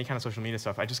at almost any kind of social media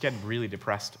stuff, I just get really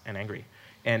depressed and angry,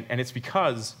 and it's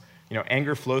because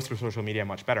anger flows through social media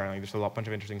much better. And there's a bunch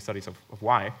of interesting studies of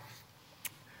why.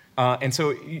 And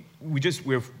so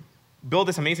we've built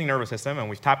this amazing nervous system, and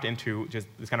we've tapped into just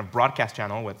this kind of broadcast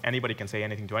channel where anybody can say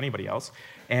anything to anybody else.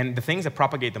 And the things that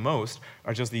propagate the most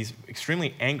are just these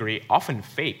extremely angry, often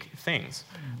fake things.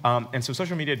 And so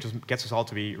social media just gets us all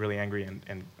to be really angry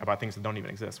and about things that don't even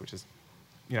exist, which is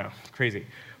crazy.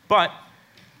 But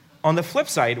On the flip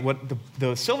side, what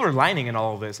the silver lining in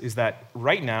all of this is that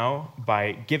right now,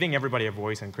 by giving everybody a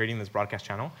voice and creating this broadcast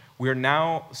channel, we're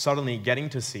now suddenly getting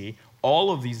to see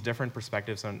all of these different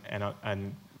perspectives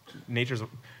and natures,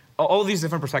 all of these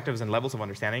different perspectives and levels of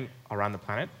understanding around the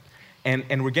planet,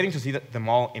 and we're getting to see them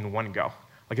all in one go.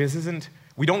 Like this isn't,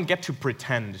 we don't get to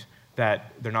pretend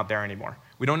that they're not there anymore.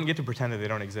 We don't get to pretend that they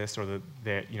don't exist or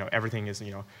that everything is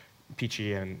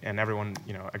peachy and everyone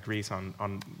agrees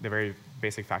on the very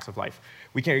basic facts of life.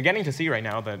 We're getting to see right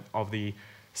now that of the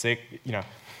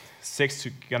 6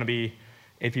 to gonna be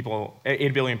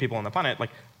 8 billion people on the planet, like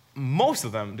most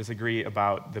of them disagree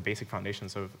about the basic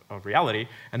foundations of reality,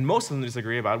 and most of them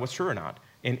disagree about what's true or not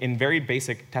in very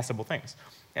basic testable things.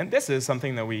 And this is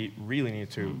something that we really need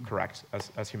to correct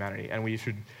as humanity, and we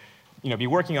should be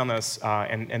working on this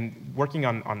and working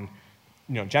on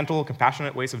gentle,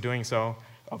 compassionate ways of doing so,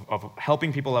 of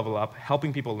helping people level up,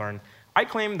 helping people learn. I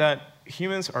claim that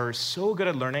humans are so good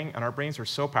at learning and our brains are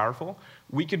so powerful,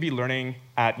 we could be learning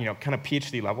at kind of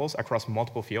PhD levels across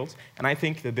multiple fields, and I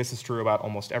think that this is true about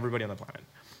almost everybody on the planet.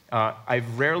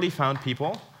 I've rarely found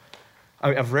people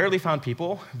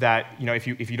that if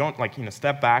you don't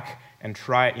step back and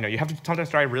try, you have to sometimes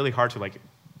try really hard to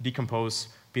decompose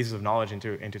pieces of knowledge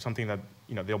into something that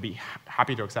they'll be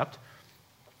happy to accept.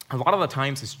 A lot of the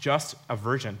times it's just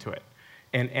aversion to it.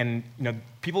 And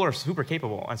people are super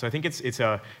capable, and so I think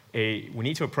we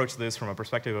need to approach this from a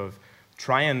perspective of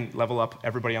try and level up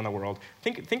everybody on the world.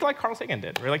 Think like Carl Sagan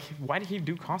did. Right? Why did he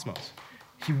do Cosmos?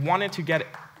 He wanted to get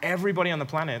everybody on the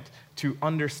planet to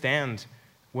understand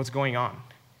what's going on,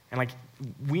 and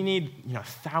we need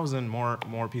 1,000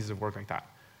 more pieces of work like that.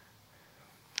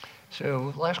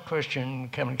 So last question,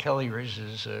 Kevin Kelly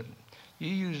raises. You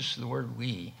use the word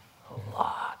 "we" a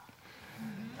lot.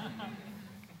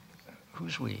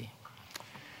 Who's we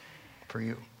for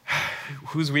you?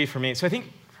 Who's we for me? So I think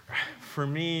for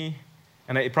me,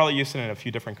 and I probably used it in a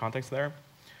few different contexts there,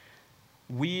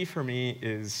 we for me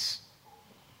is,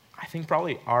 I think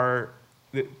probably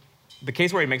the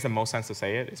case where it makes the most sense to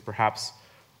say it is perhaps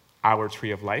our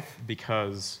tree of life,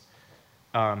 because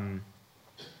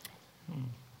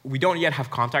we don't yet have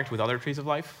contact with other trees of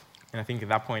life, and I think at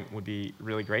that point would be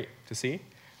really great to see,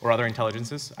 or other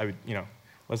intelligences. I would,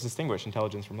 let's distinguish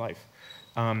intelligence from life.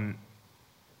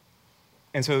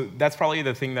 And so that's probably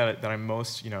the thing that I'm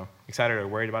most excited or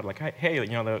worried about. Hey,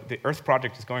 the Earth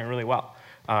project is going really well,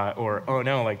 or oh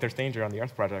no, there's danger on the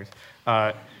Earth project.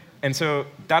 And so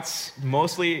that's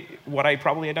mostly what I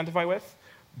probably identify with.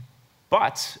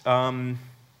 But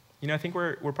I think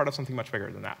we're part of something much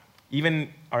bigger than that. Even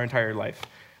our entire life,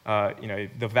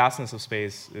 the vastness of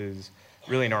space is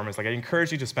really enormous. I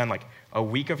encourage you to spend a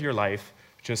week of your life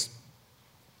just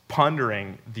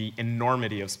pondering the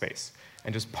enormity of space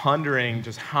and just pondering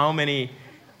just how many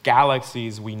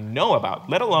galaxies we know about,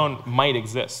 let alone might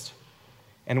exist,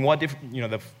 and what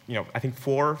I think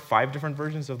 4 or 5 different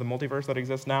versions of the multiverse that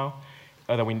exist now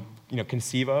that we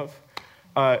conceive of.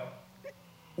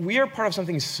 We are part of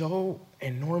something so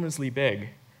enormously big,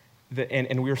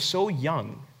 and we are so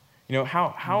young.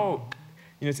 How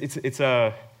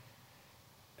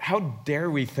dare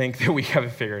we think that we have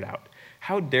it figured out?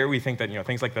 How dare we think that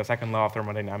things like the second law of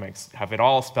thermodynamics have it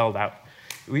all spelled out?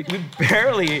 We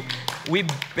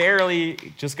barely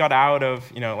just got out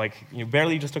of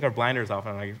barely just took our blinders off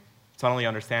and suddenly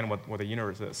understand what the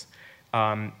universe is.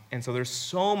 And so there's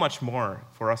so much more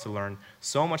for us to learn,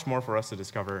 so much more for us to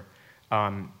discover,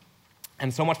 and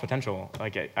so much potential.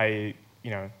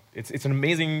 It's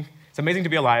amazing to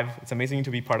be alive. It's amazing to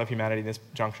be part of humanity in this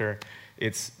juncture.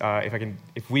 It's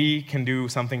if we can do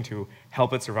something to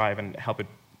help it survive and help it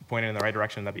point it in the right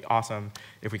direction, that'd be awesome.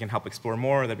 If we can help explore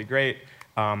more, that'd be great.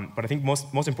 But I think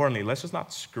most importantly, let's just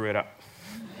not screw it up.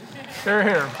 Here,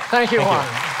 here. Thank you, Juan.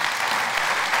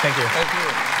 Thank you. Thank you.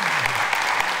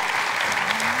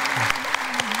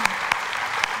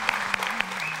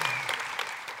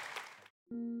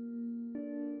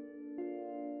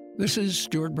 This is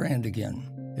Stuart Brand again.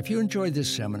 If you enjoyed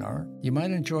this seminar, you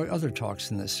might enjoy other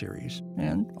talks in this series,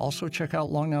 and also check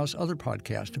out Long Now's other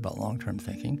podcast about long-term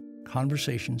thinking,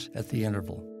 Conversations at the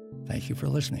Interval. Thank you for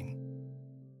listening.